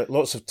 With like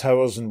lots of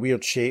towers and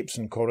weird shapes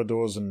and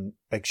corridors and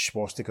big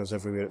swastikas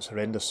everywhere. It's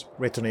horrendous.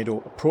 Red Tornado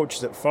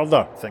approaches it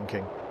further,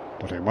 thinking,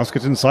 but I must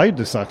get inside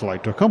the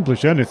satellite to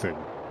accomplish anything.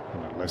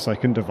 And unless I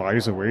can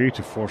devise a way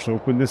to force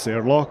open this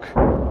airlock...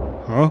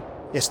 Huh?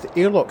 Yes, the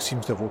airlock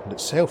seems to have opened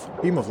itself.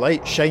 A beam of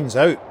light shines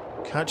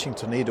out, catching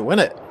Tornado in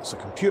it. As a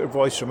computer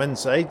voice from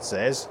inside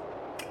says,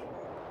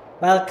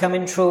 "Welcome,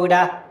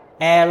 intruder.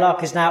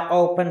 Airlock is now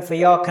open for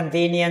your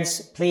convenience.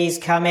 Please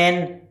come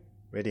in."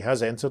 Reddy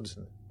has entered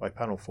by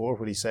panel 4,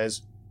 where he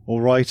says, all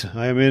right,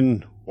 I am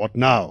in. What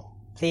now?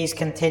 Please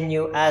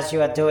continue as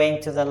you are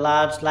doing to the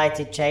large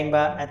lighted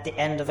chamber at the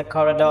end of the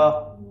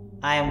corridor.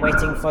 I am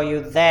waiting for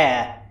you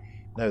there.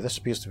 Now, this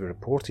appears to be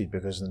reported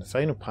because in the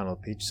final panel,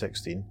 page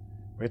 16,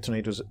 Red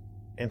Tornado's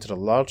entered a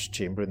large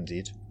chamber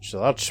indeed, which is a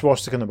large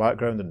swastika in the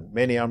background and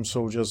many armed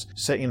soldiers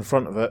sitting in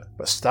front of it,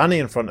 but standing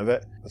in front of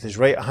it with his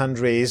right hand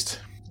raised,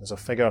 there's a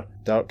figure,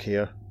 dark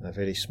hair and a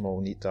very small,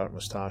 neat, dark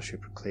moustache, who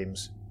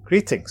proclaims,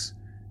 "Greetings.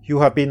 You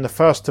have been the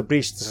first to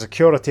breach the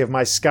security of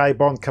my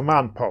skybound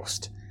command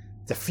post.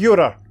 The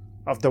Führer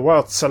of the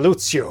world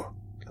salutes you."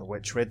 At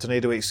which Red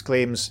Tornado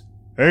exclaims,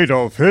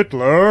 "Adolf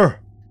Hitler!"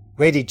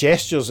 Reddy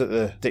gestures at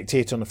the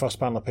dictator on the first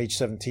panel of page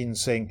 17,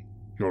 saying,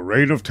 "Your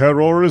reign of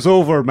terror is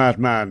over,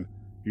 madman.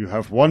 You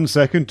have 1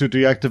 second to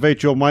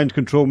deactivate your mind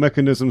control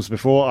mechanisms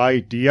before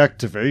I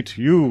deactivate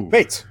you."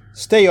 "Wait!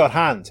 Stay your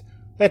hand!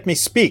 Let me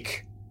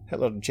speak!"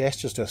 Hitler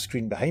gestures to a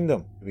screen behind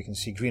him. We can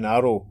see Green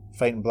Arrow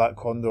fighting Black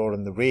Condor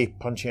and the Ray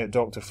punching out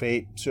Dr.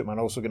 Fate, Superman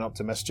also getting up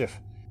to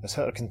mischief. As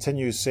Hitler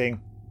continues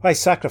saying, "Why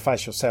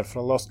sacrifice yourself for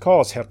a lost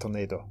cause, Herr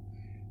Tornado?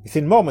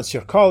 Within moments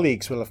your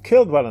colleagues will have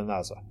killed one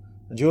another,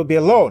 and you will be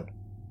alone.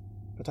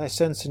 But I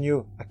sense in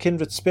you a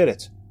kindred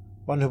spirit,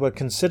 one who will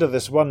consider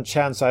this one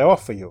chance I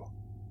offer you.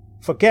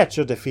 Forget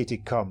your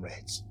defeated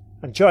comrades,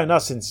 and join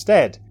us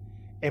instead.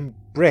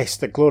 Embrace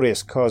the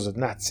glorious cause of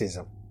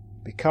Nazism.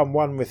 Become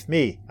one with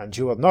me, and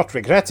you will not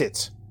regret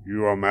it."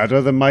 You are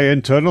madder than my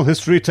internal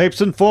history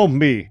tapes informed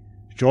me.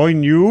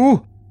 Join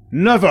you?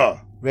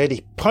 Never!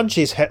 Reddy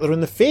punches Hitler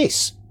in the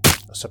face.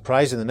 A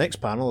surprise in the next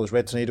panel as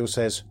Red Tornado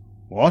says,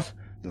 "What?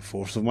 The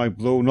force of my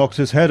blow knocked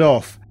his head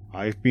off.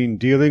 I've been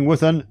dealing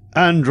with an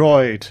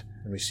android."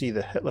 And we see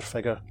the Hitler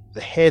figure.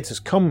 The head has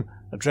come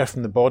adrift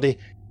from the body,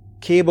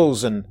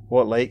 cables and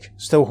what like,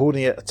 still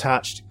holding it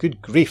attached.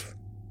 Good grief.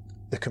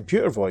 The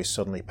computer voice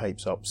suddenly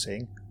pipes up,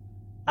 saying,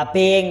 "A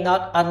being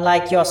not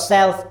unlike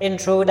yourself,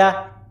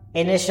 intruder.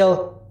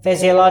 Initial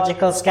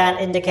physiological scan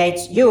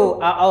indicates you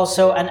are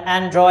also an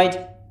android."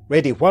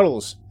 Reddy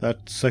whirls.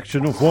 That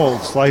section of wall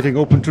sliding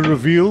open to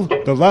reveal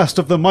the last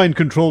of the mind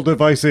control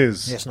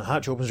devices. Yes, and the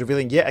hatch opens,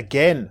 revealing yet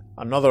again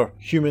another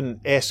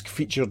human-esque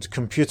featured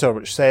computer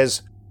which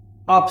says,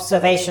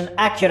 "Observation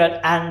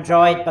accurate,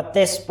 android, but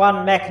this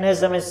one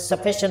mechanism is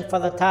sufficient for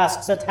the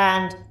tasks at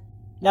hand.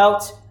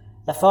 Note,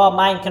 the 4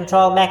 mind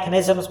control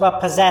mechanisms were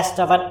possessed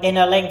of an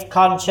interlinked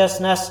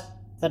consciousness.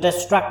 The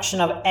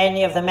destruction of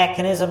any of the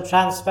mechanism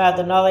transferred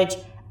the knowledge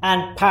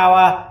and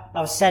power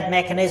of said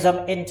mechanism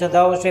into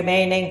those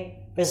remaining.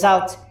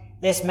 Result,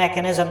 this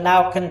mechanism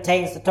now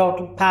contains the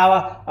total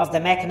power of the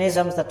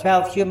mechanisms the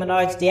 12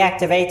 humanoids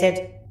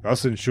deactivated."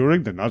 Thus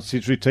ensuring the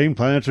Nazis retain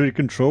planetary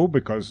control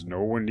because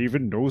no one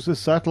even knows the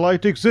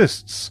satellite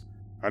exists.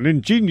 An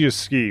ingenious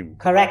scheme.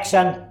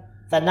 Correction.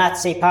 The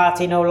Nazi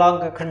Party no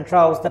longer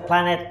controls the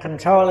planet.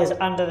 Control is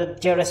under the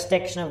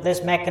jurisdiction of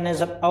this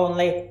mechanism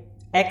only.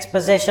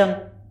 Exposition.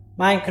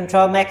 Mind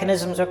control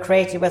mechanisms were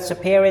created with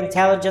superior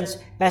intelligence,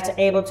 better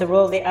able to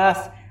rule the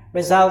Earth.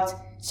 Result,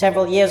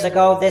 several years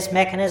ago, this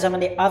mechanism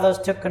and the others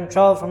took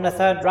control from the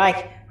Third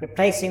Reich,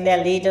 replacing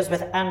their leaders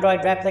with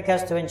android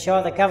replicas to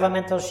ensure the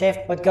governmental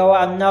shift would go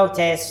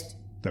unnoticed.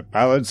 The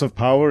balance of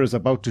power is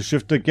about to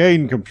shift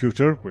again,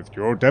 computer, with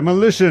your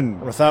demolition.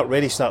 And with that,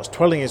 Reddy starts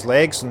twirling his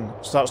legs and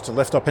starts to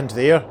lift up into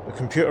the air. The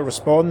computer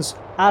responds,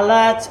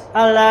 "Alert!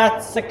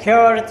 Alert!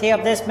 Security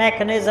of this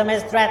mechanism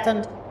is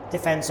threatened.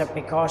 Defensive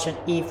precaution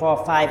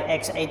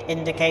E45X8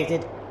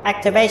 indicated.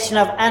 Activation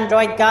of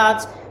android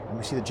guards." And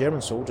we see the German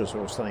soldiers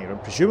who are standing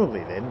around,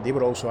 presumably then, they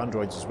were also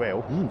androids as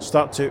well,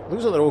 start to,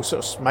 looks like they're all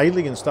sort of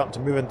smiling and start to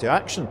move into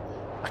action.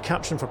 A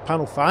caption for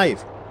panel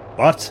 5.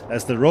 But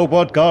as the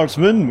robot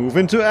guardsmen move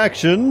into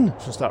action,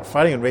 and start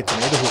firing on Red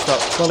Tornado, who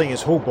starts twirling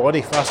his whole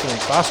body faster and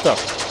faster.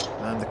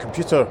 And the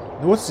computer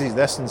notices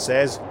this and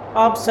says,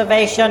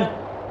 "Observation.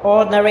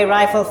 Ordinary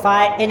rifle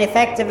fire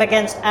ineffective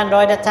against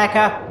android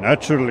attacker.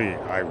 Naturally,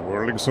 I'm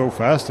whirling so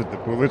fast that the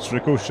bullets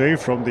ricochet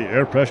from the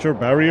air pressure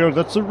barrier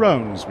that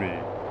surrounds me.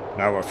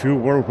 Now a few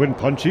whirlwind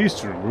punches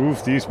to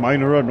remove these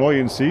minor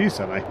annoyances,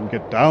 and I can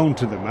get down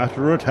to the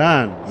matter at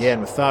hand. Yeah,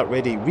 and with that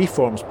ready,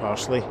 reforms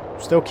Parsley,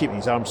 still keeping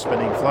his arms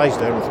spinning, flies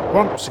down with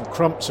grunts and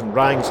crumps and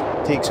rangs,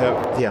 takes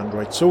out the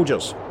android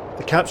soldiers.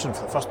 The caption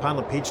for the first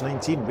panel on page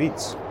 19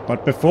 reads,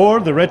 But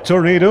before the red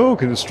tornado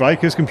can strike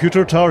his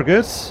computer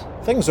targets...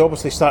 Things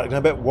obviously starting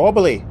a bit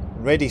wobbly,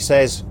 and Reddy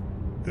says,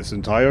 This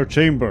entire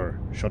chamber,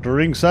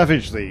 shuddering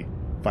savagely,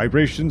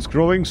 vibrations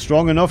growing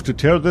strong enough to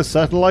tear this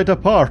satellite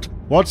apart.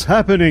 What's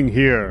happening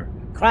here?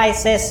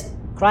 Crisis.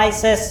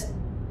 Crisis.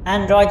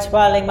 Android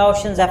swirling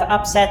motions have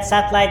upset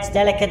satellite's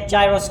delicate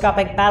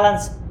gyroscopic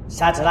balance.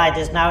 Satellite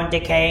is now in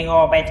decaying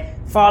orbit,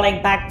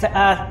 falling back to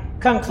Earth.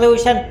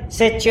 Conclusion,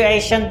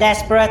 situation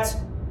desperate.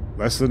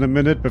 Less than a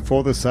minute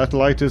before the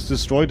satellite is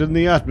destroyed in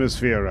the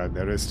atmosphere, and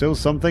there is still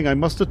something I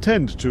must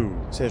attend to,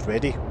 says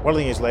Reddy,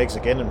 whirling his legs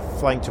again and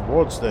flying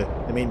towards the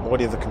main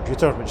body of the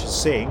computer, which is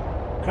saying,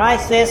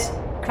 Crisis.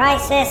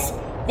 Crisis.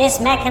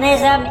 This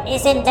mechanism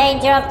is in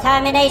danger of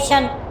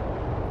termination.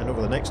 And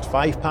over the next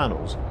 5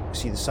 panels, we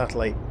see the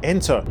satellite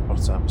enter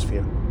Earth's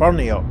atmosphere,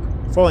 burning up,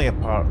 falling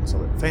apart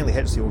until it finally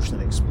hits the ocean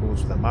and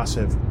explodes with a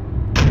massive...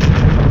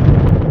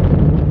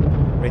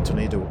 Red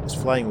Tornado is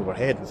flying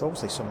overhead with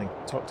obviously something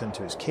tucked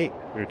into his cape.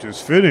 It is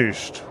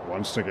finished.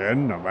 Once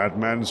again, a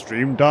madman's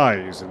dream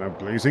dies in a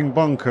blazing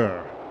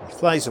bunker. He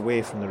flies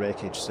away from the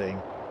wreckage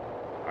saying,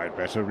 I'd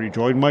better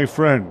rejoin my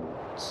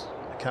friends.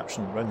 The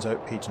caption runs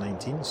out page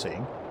 19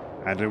 saying,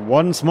 And in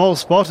one small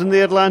spot in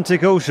the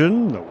Atlantic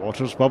Ocean, the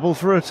waters bubble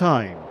for a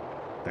time,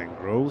 then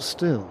grow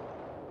still.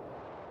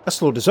 A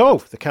slow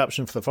dissolve, the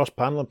caption for the first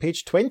panel on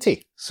page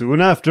 20.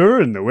 Soon after,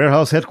 in the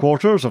warehouse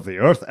headquarters of the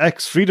Earth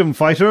X Freedom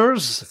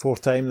Fighters... The 4th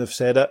time they've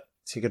said it.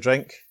 Take a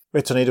drink.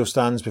 Red Tornado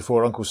stands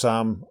before Uncle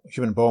Sam,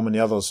 Human Bomb and the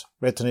others.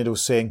 Red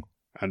Tornado's saying,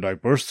 And I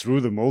burst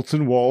through the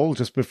molten wall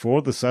just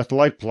before the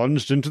satellite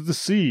plunged into the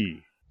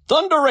sea.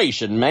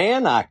 Thunderation,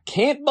 man, I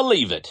can't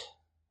believe it.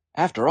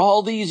 After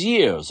all these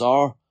years,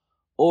 our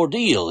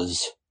ordeal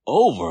is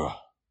over.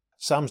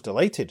 Sam's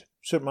delighted.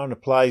 Superman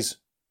replies,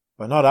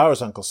 But not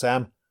ours, Uncle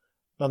Sam.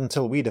 Not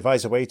until we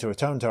devise a way to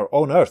return to our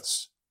own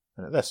Earths.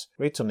 And at this,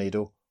 Red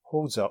Tornado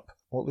holds up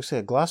what looks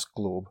like a glass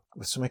globe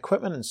with some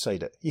equipment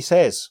inside it. He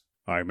says,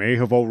 I may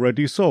have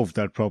already solved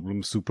that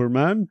problem,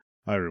 Superman.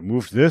 I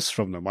removed this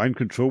from the mind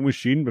control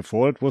machine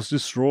before it was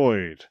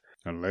destroyed.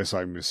 Unless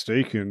I'm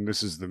mistaken,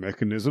 this is the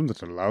mechanism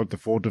that allowed the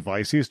 4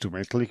 devices to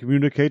mentally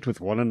communicate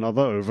with one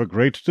another over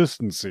great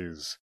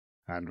distances,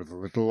 and with a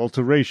little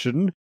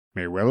alteration,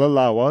 may well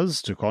allow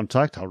us to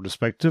contact our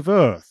respective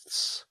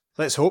Earths.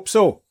 Let's hope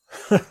so.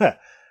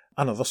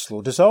 Another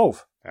slow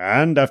dissolve.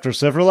 And after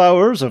several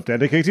hours of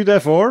dedicated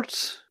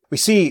effort... We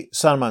see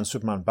Sandman,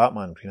 Superman,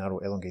 Batman, Green Arrow,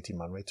 Elongated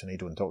Man, Red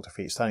Tornado and Dr.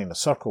 Fate standing in a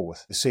circle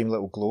with the same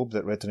little globe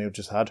that Red Tornado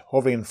just had,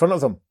 hovering in front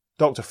of them.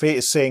 Dr. Fate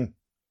is saying,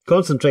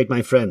 Concentrate,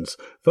 my friends.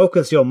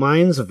 Focus your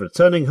minds of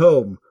returning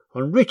home,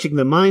 on reaching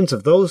the minds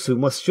of those who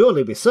must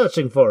surely be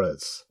searching for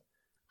us.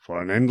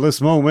 For an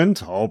endless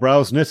moment, all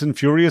brows knit in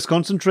furious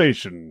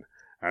concentration.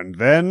 And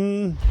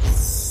then...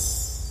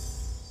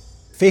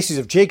 Faces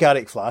of Jay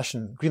Garrick Flash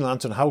and Green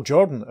Lantern Hal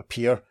Jordan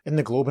appear in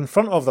the globe in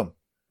front of them.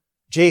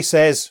 Jay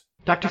says,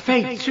 Dr.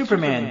 Fate,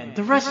 Superman,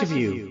 the rest of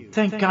you,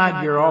 thank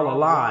God you're all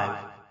alive.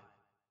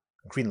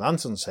 Green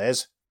Lantern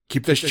says,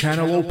 Keep this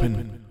channel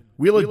open.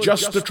 We'll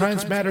adjust the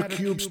transmatter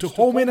cubes to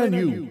home in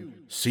anew.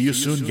 See you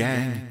soon,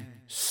 gang.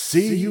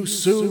 See you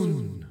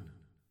soon.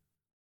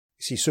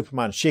 You see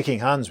Superman shaking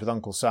hands with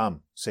Uncle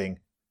Sam, saying,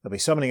 They'll be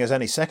summoning us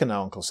any second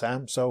now, Uncle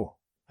Sam, so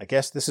I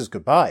guess this is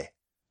goodbye.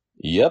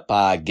 Yep,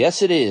 I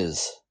guess it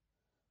is.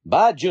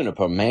 Bye,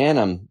 Juniper, man.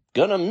 I'm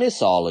gonna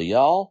miss all of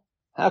y'all.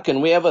 How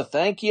can we ever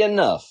thank you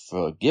enough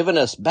for giving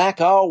us back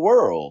our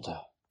world?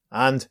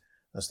 And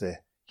as the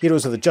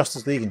heroes of the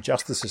Justice League and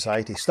Justice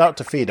Society start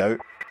to fade out,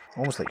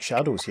 almost like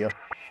shadows here,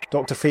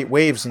 Dr. Fate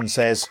waves and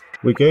says,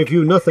 We gave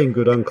you nothing,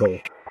 good uncle.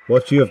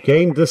 What you have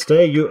gained this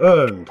day you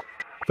earned.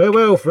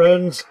 Farewell,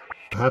 friends.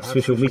 Perhaps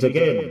we shall meet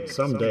again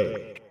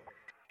someday.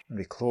 And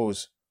we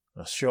close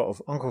on a shot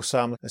of Uncle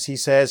Sam as he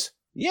says,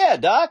 Yeah,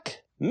 Doc,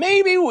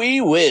 maybe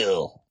we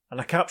will. And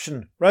a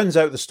caption rounds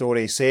out the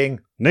story saying,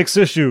 Next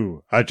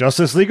issue, A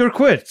Justice Leaguer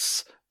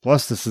Quits,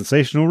 plus the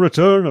sensational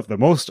return of the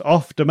most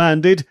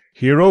oft-demanded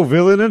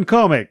hero-villain in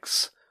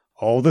comics.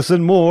 All this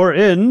and more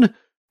in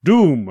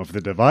Doom of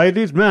the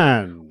Divided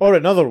Man. Or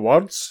in other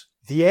words,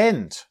 the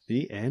end.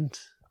 The end.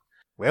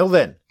 Well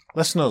then,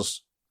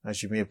 listeners,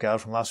 as you may have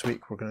gathered from last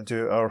week, we're going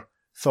to do our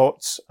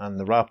thoughts and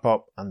the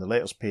wrap-up and the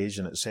letters page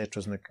and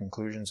etc. and the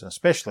conclusions in a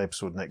special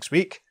episode next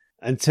week.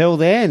 Until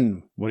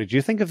then, what did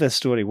you think of this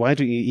story? Why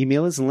don't you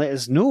email us and let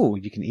us know?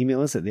 You can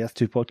email us at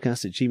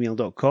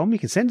theearth2podcast@gmail.com. You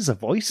can send us a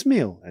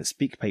voicemail at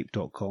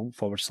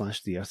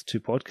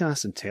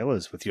speakpipe.com/theearth2podcast and tell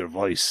us with your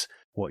voice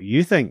what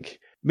you think.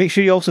 Make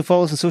sure you also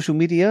follow us on social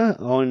media.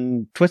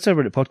 On Twitter,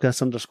 we're at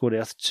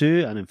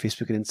podcast_Earth2, and on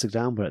Facebook and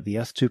Instagram, we're at the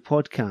Earth2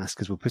 Podcast,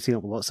 because we're putting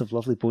up lots of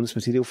lovely bonus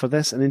material for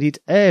this, and indeed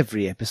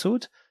every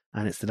episode,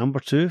 and it's the number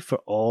 2 for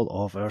all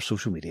of our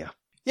social media.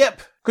 Yep,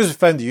 because we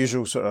found the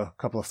usual sort of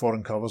couple of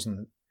foreign covers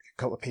and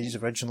a couple of pages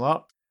of original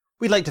art.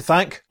 We'd like to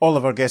thank all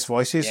of our guest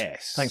voices.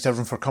 Yes. Thanks to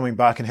everyone for coming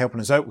back and helping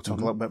us out. We'll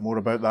talk a little bit more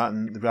about that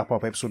in the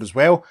wrap-up episode as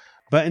well.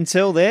 But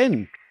until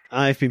then,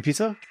 I've been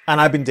Peter. And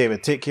I've been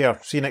David. Take care.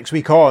 See you next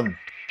week on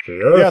the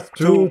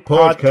Earth2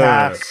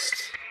 Podcast.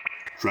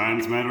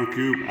 Transmatter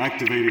Cube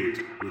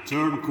activated.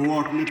 Return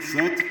coordinates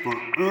set for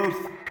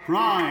Earth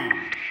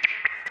Prime.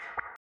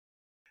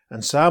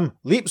 And Sam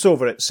leaps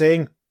over it,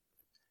 saying,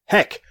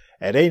 "Heck,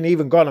 it ain't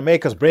even gonna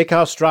make us break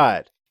our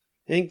stride.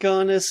 Ain't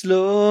gonna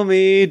slow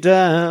me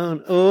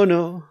down. Oh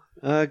no,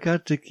 I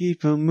got to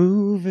keep on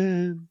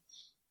moving."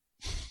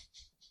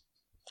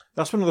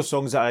 That's one of those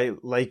songs that I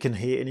like and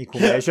hate in equal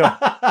measure.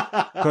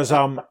 Because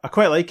I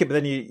quite like it, but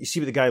then you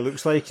see what the guy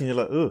looks like and you're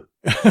like, oh,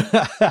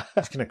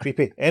 it's kind of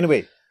creepy.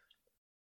 Anyway,